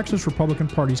the Texas Republican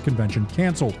Party's convention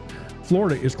canceled.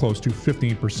 Florida is close to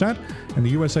 15%, and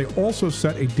the USA also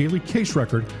set a daily case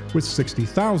record with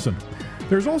 60,000.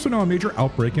 There's also now a major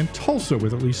outbreak in Tulsa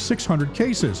with at least 600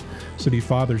 cases. City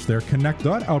fathers there connect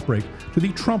that outbreak to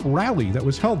the Trump rally that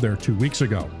was held there 2 weeks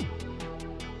ago.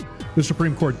 The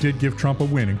Supreme Court did give Trump a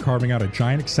win in carving out a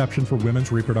giant exception for women's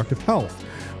reproductive health,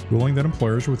 ruling that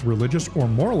employers with religious or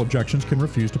moral objections can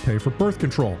refuse to pay for birth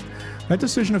control. That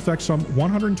decision affects some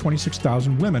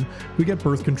 126,000 women who get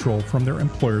birth control from their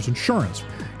employer's insurance.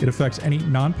 It affects any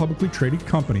non-publicly traded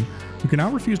company who can now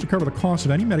refuse to cover the cost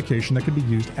of any medication that can be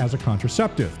used as a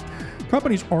contraceptive.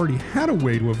 Companies already had a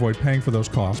way to avoid paying for those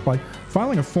costs by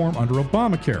filing a form under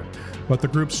Obamacare, but the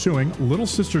group suing Little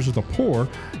Sisters of the Poor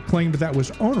claimed that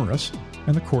was onerous,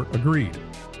 and the court agreed.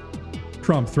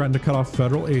 Trump threatened to cut off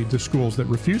federal aid to schools that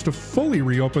refused to fully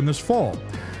reopen this fall.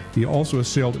 He also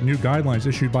assailed new guidelines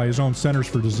issued by his own Centers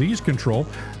for Disease Control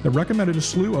that recommended a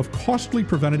slew of costly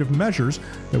preventative measures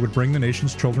that would bring the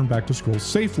nation's children back to school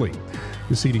safely.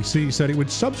 The CDC said it would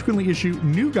subsequently issue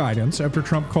new guidance after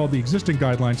Trump called the existing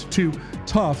guidelines too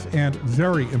tough and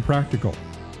very impractical.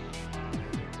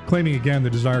 Claiming again the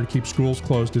desire to keep schools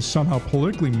closed is somehow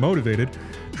politically motivated,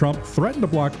 Trump threatened to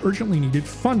block urgently needed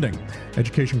funding.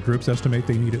 Education groups estimate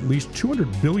they need at least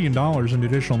 $200 billion in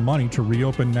additional money to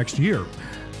reopen next year.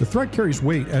 The threat carries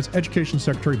weight as Education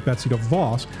Secretary Betsy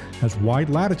DeVos has wide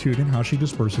latitude in how she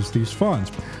disperses these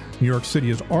funds. New York City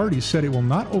has already said it will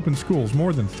not open schools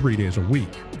more than 3 days a week.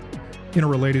 In a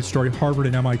related story, Harvard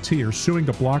and MIT are suing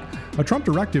to block a Trump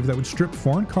directive that would strip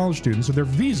foreign college students of their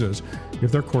visas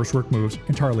if their coursework moves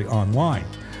entirely online.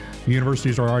 The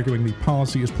universities are arguing the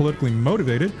policy is politically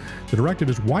motivated. The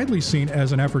directive is widely seen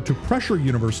as an effort to pressure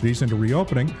universities into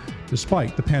reopening,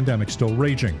 despite the pandemic still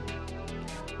raging.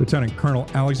 Lieutenant Colonel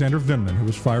Alexander Vindman, who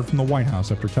was fired from the White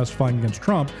House after testifying against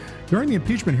Trump during the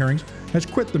impeachment hearings, has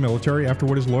quit the military after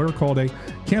what his lawyer called a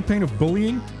campaign of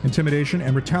bullying, intimidation,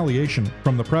 and retaliation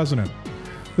from the president.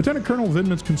 Lieutenant Colonel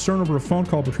Vindman's concern over a phone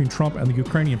call between Trump and the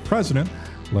Ukrainian president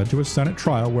led to a Senate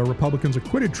trial where Republicans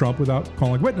acquitted Trump without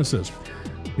calling witnesses.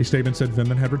 A statement said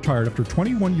Vindman had retired after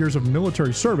 21 years of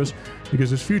military service because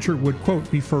his future would,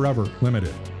 quote, be forever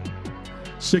limited.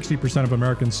 60% of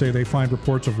Americans say they find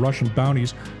reports of Russian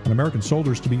bounties on American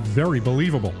soldiers to be very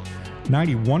believable.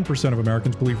 91% of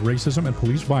Americans believe racism and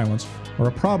police violence are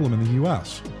a problem in the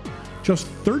U.S. Just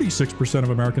 36%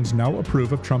 of Americans now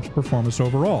approve of Trump's performance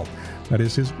overall. That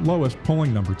is his lowest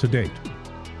polling number to date.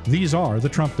 These are the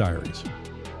Trump Diaries.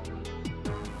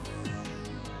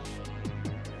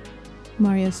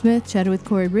 Mario Smith chatted with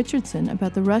Corey Richardson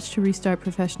about the rush to restart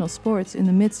professional sports in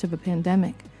the midst of a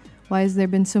pandemic. Why has there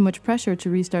been so much pressure to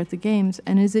restart the games,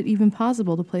 and is it even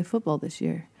possible to play football this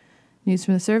year? News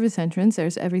from the service entrance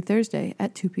airs every Thursday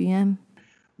at 2 p.m.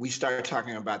 We started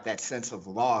talking about that sense of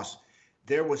loss.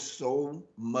 There was so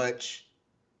much,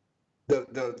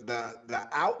 the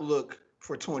outlook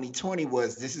for 2020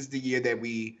 was this is the year that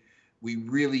we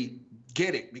really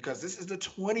get it, because this is the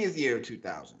 20th year of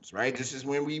 2000s, right? This is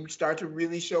when we start to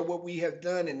really show what we have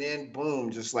done, and then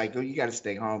boom, just like, oh, you got to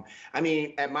stay home. I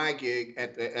mean, at my gig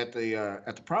at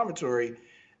the Promontory,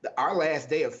 our last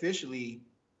day officially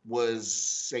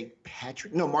was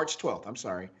March 12th. I'm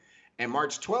sorry, and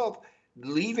March 12th,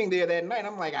 leaving there that night,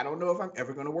 I'm like, I don't know if I'm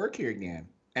ever going to work here again,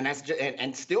 and that's just,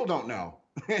 and still don't know.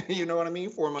 You know what I mean?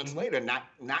 4 months later, not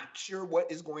sure what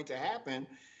is going to happen,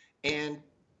 and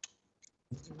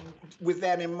with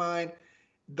that in mind,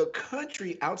 the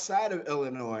country outside of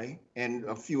Illinois and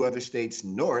a few other states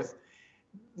north,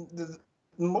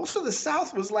 most of the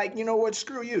South was like, you know what,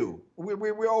 screw you.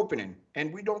 We're opening,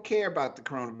 and we don't care about the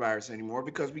coronavirus anymore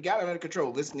because we got it under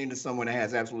control. Listening to someone that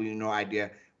has absolutely no idea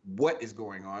what is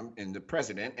going on in the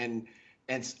president and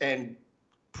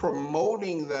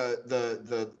promoting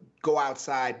the go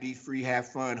outside, be free, have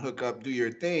fun, hook up, do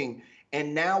your thing.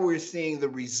 And now we're seeing the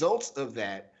results of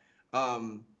that.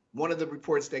 One of the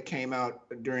reports that came out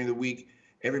during the week,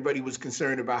 everybody was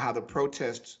concerned about how the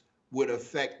protests would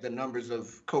affect the numbers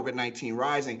of COVID-19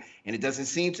 rising. And it doesn't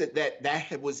seem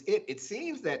that was it. It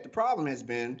seems that the problem has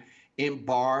been in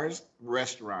bars,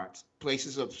 restaurants,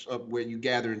 places of where you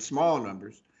gather in small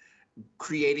numbers,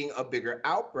 creating a bigger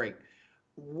outbreak.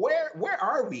 Where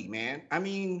are we, man? I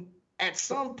mean, at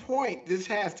some point this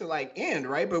has to end,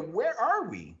 right? But where are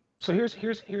we? So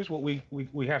here's what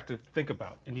we have to think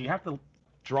about, and you have to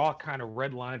draw kind of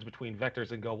red lines between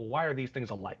vectors and go, well, why are these things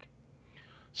alike?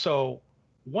 So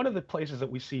one of the places that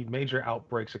we see major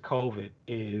outbreaks of COVID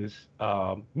is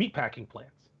meatpacking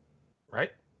plants,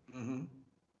 right? Mm-hmm.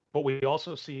 But we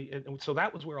also see, and so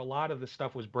that was where a lot of the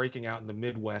stuff was breaking out in the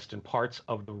Midwest and parts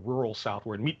of the rural South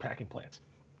were in meatpacking plants.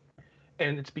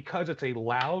 And it's because it's a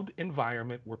loud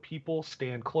environment where people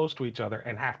stand close to each other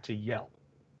and have to yell.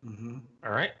 Mm-hmm.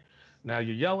 All right. Now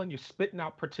you're yelling, you're spitting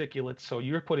out particulates, so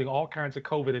you're putting all kinds of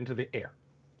COVID into the air.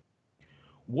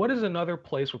 What is another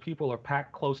place where people are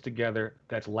packed close together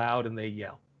that's loud and they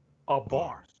yell? A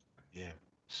bar. Yeah.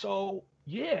 So,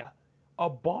 yeah, a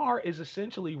bar is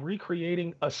essentially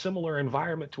recreating a similar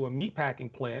environment to a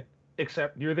meatpacking plant,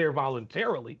 except you're there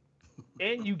voluntarily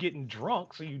and you getting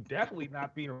drunk, so you definitely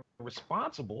not being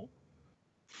responsible.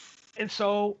 And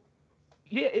so,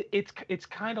 yeah, it's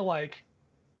kind of like,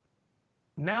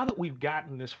 now that we've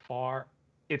gotten this far,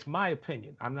 it's my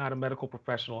opinion. I'm not a medical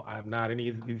professional. I'm not any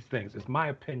of these things. It's my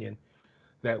opinion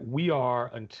that we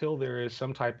are, until there is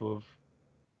some type of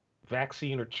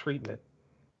vaccine or treatment,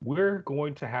 we're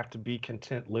going to have to be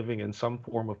content living in some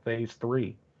form of phase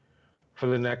 3 for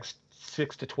the next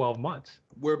 6 to 12 months.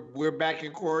 We're back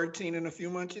in quarantine in a few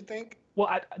months, you think? Well,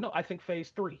 I think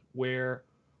phase 3, where,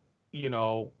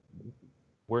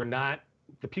 we're not,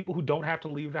 the people who don't have to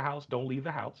leave the house don't leave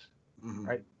the house. Mm-hmm.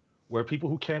 Right? Where people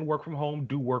who can work from home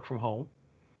do work from home,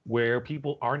 where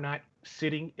people are not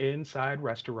sitting inside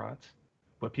restaurants,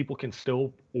 but people can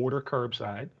still order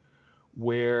curbside,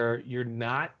 where you're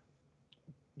not,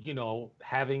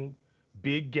 having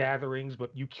big gatherings, but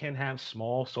you can have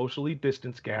small socially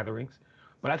distanced gatherings.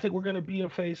 But I think we're going to be in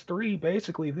phase 3.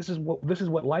 Basically, this is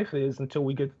what life is until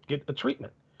we get a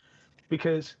treatment,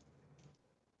 because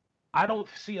I don't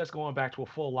see us going back to a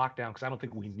full lockdown, because I don't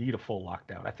think we need a full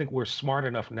lockdown. I think we're smart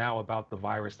enough now about the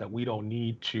virus that we don't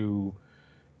need to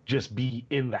just be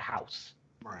in the house.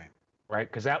 Right.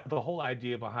 Right? Because the whole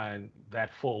idea behind that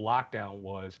full lockdown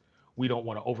was we don't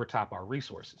want to overtop our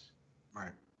resources.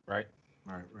 Right. Right?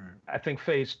 Right. I think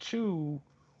phase 2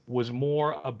 was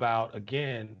more about,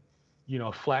 again,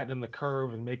 flattening the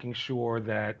curve and making sure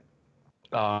that,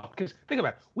 because think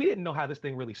about it, we didn't know how this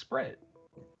thing really spread.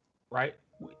 Right?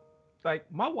 Like,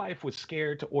 my wife was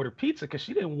scared to order pizza because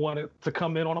she didn't want it to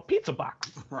come in on a pizza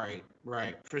box. Right.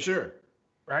 For sure.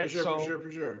 Right.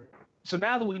 For sure. So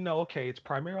now that we know, okay, it's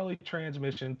primarily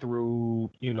transmission through,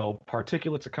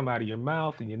 particulates that come out of your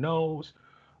mouth and your nose.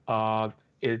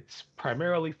 It's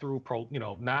primarily through,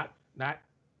 not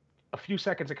a few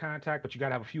seconds of contact, but you got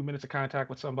to have a few minutes of contact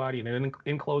with somebody in an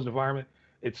enclosed environment.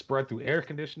 It's spread through air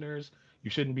conditioners. You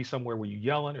shouldn't be somewhere where you're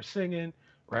yelling or singing,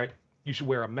 right? You should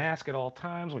wear a mask at all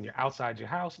times when you're outside your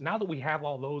house. Now that we have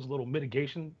all those little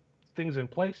mitigation things in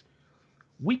place,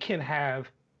 we can have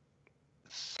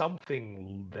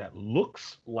something that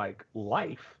looks like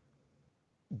life,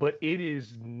 but it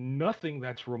is nothing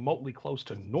that's remotely close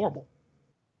to normal.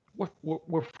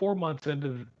 We're 4 months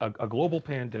into a global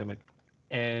pandemic,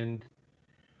 and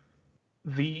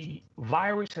the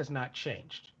virus has not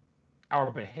changed.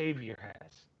 Our behavior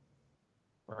has,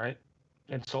 right?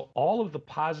 And so all of the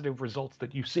positive results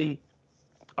that you see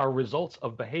are results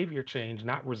of behavior change,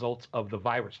 not results of the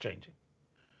virus changing.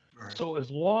 Right. So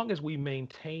as long as we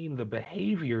maintain the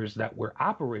behaviors that we're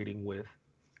operating with,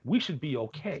 we should be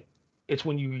okay. It's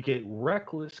when you get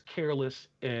reckless, careless,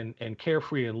 and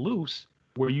carefree and loose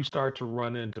where you start to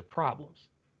run into problems,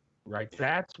 right?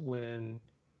 That's when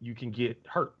you can get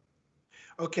hurt.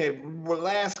 Okay, well,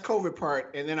 last COVID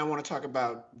part, and then I want to talk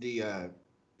about the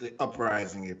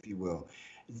uprising, if you will.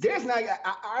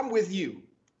 I'm with you.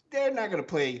 They're not going to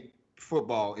play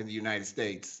football in the United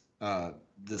States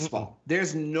this fall.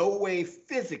 There's no way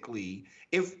physically,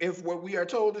 if what we are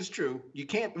told is true, you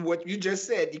can't, what you just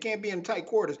said, you can't be in tight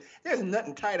quarters. There's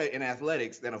nothing tighter in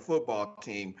athletics than a football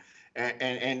team.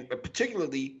 And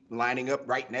particularly lining up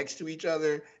right next to each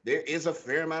other. There is a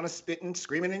fair amount of spitting,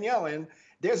 screaming, and yelling.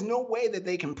 There's no way that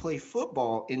they can play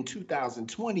football in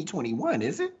 2020, 21,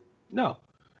 is it? No.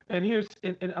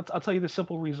 And I'll tell you the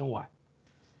simple reason why.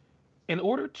 In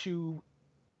order to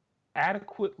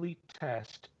adequately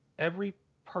test every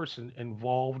person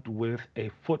involved with a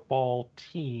football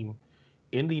team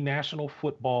in the National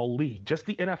Football League, just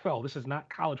the NFL, this is not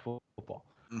college football,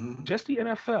 just the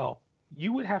NFL,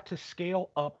 you would have to scale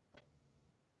up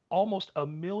almost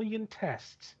 1 million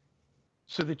tests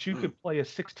so that you could play a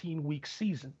 16-week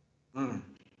season.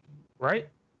 Right?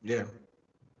 Yeah.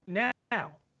 Now,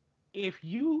 if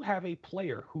you have a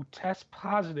player who tests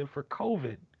positive for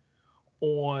COVID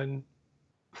on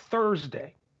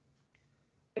Thursday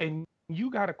and you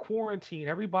got to quarantine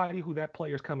everybody who that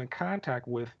player's come in contact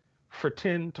with for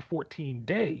 10 to 14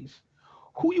 days.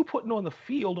 Who you putting on the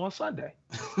field on Sunday?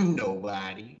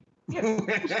 Nobody. Yeah.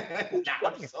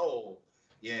 Not a soul.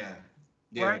 Yeah.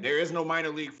 Yeah. Right? There is no minor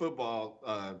league football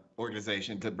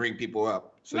organization to bring people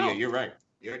up. So No. yeah, you're right.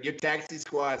 Your taxi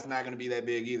squad's not going to be that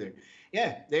big either.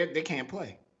 Yeah, they can't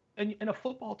play. And a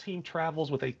football team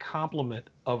travels with a complement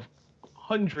of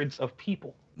hundreds of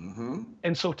people. Mm-hmm.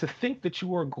 And so to think that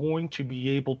you are going to be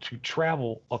able to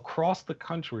travel across the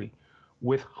country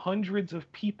with hundreds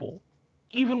of people,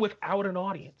 even without an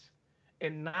audience,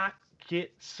 and not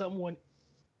get someone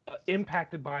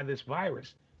impacted by this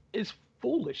virus is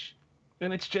foolish.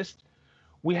 And it's just,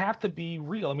 we have to be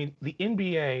real. I mean, the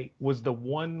NBA was the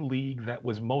one league that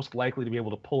was most likely to be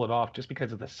able to pull it off just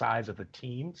because of the size of the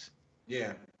teams.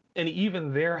 Yeah. And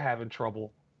even they're having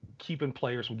trouble keeping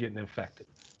players from getting infected.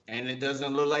 And it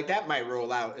doesn't look like that might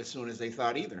roll out as soon as they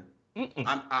thought either.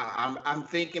 I'm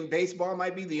thinking baseball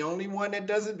might be the only one that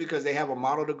does it because they have a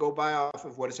model to go by off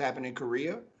of what has happened in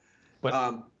Korea.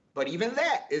 But even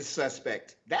that is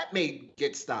suspect. That may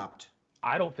get stopped.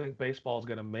 I don't think baseball is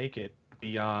going to make it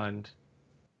beyond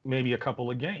maybe a couple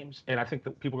of games. And I think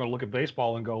that people are going to look at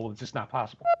baseball and go, well, it's just not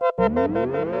possible.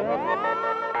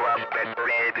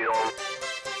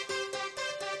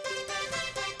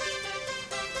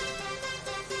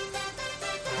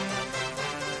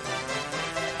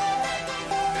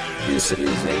 This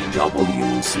is a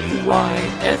WCY-FM.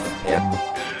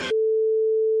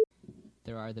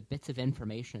 There are the bits of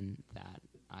information that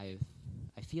I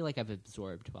feel like I've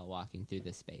absorbed while walking through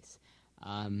this space.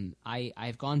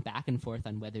 I've gone back and forth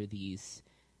on whether these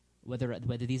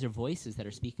are voices that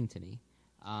are speaking to me,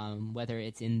 whether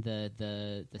it's in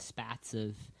the spats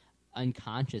of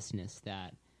unconsciousness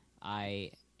that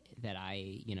I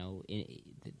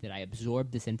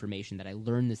absorb this information, that I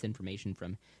learn this information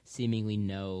from seemingly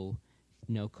no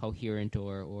coherent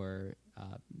or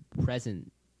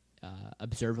present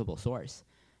observable source,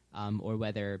 or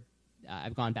whether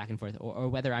I've gone back and forth, or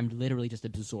whether I'm literally just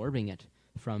absorbing it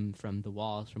from the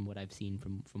walls, from what I've seen,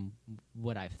 from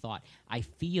what I've thought. I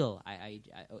feel I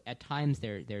at times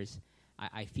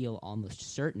I feel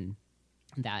almost certain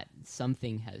that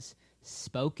something has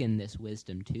spoken this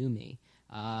wisdom to me.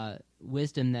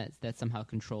 Wisdom that somehow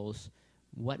controls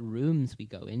what rooms we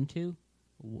go into.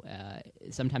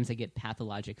 Sometimes I get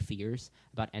pathologic fears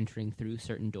about entering through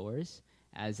certain doors,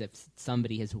 as if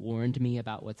somebody has warned me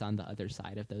about what's on the other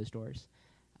side of those doors.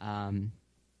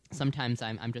 Sometimes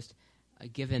I'm just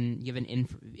given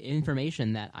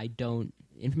information that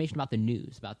information about the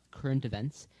news, about current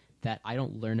events that I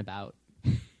don't learn about,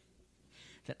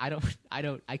 that I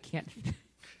can't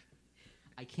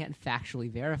factually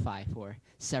verify for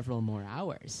several more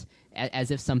hours,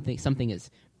 as if something is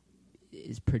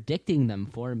predicting them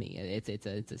for me. It's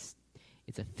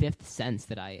a fifth sense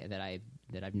that I've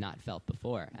not felt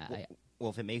before. Well,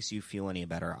 if it makes you feel any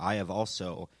better, I have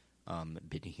also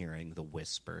been hearing the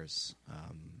whispers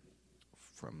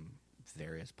from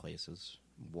various places,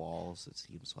 walls. It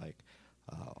seems like,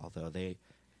 although they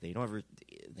never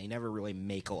really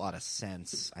make a lot of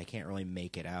sense. I can't really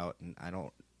make it out, and I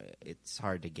don't. It's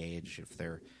hard to gauge if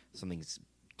something's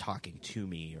talking to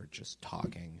me or just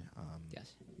talking.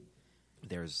 Yes.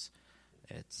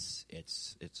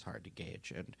 It's hard to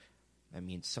gauge, and I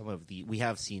mean we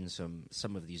have seen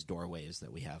some of these doorways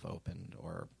that we have opened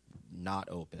or not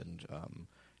opened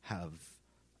have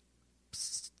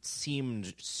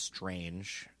seemed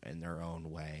strange in their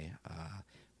own way.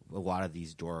 A lot of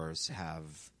these doors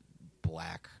have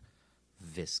black,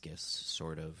 viscous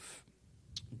sort of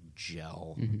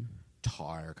gel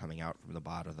tar coming out from the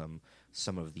bottom of them.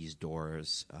 Some of these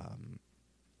doors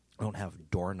don't have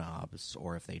doorknobs,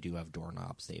 or if they do have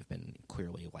doorknobs, they've been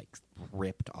clearly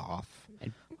ripped off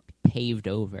and paved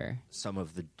over.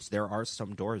 There are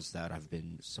some doorways that have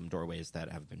been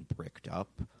bricked up.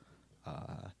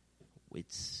 I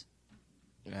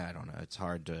don't know. It's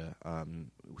hard to.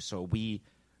 So we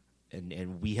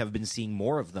have been seeing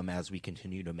more of them as we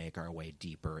continue to make our way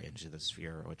deeper into the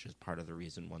sphere, which is part of the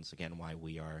reason, once again, why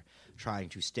we are trying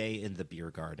to stay in the beer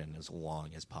garden as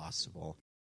long as possible.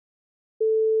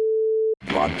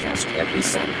 Broadcast every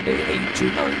Saturday, 8 to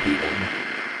 9 p.m.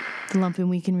 The Lumpen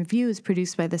Week in Review is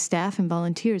produced by the staff and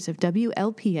volunteers of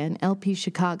WLPN LP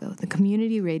Chicago, the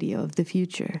community radio of the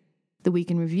future. The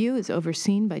Week in Review is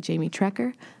overseen by Jamie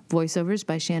Trecker, voiceovers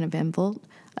by Shanna Van Volt,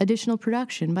 additional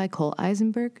production by Cole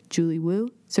Eisenberg, Julie Wu,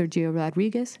 Sergio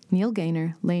Rodriguez, Neil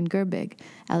Gaynor, Lane Gerbig,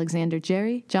 Alexander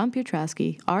Jerry, John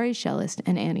Piotrowski, Ari Shellist,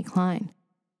 and Annie Klein.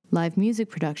 Live music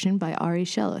production by Ari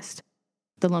Shellist.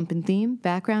 The Lumpen theme,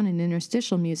 background, and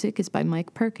interstitial music is by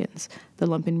Mike Perkins. The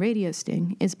Lumpen radio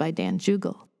sting is by Dan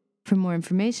Jugel. For more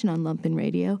information on Lumpen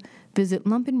Radio, visit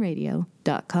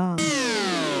lumpenradio.com.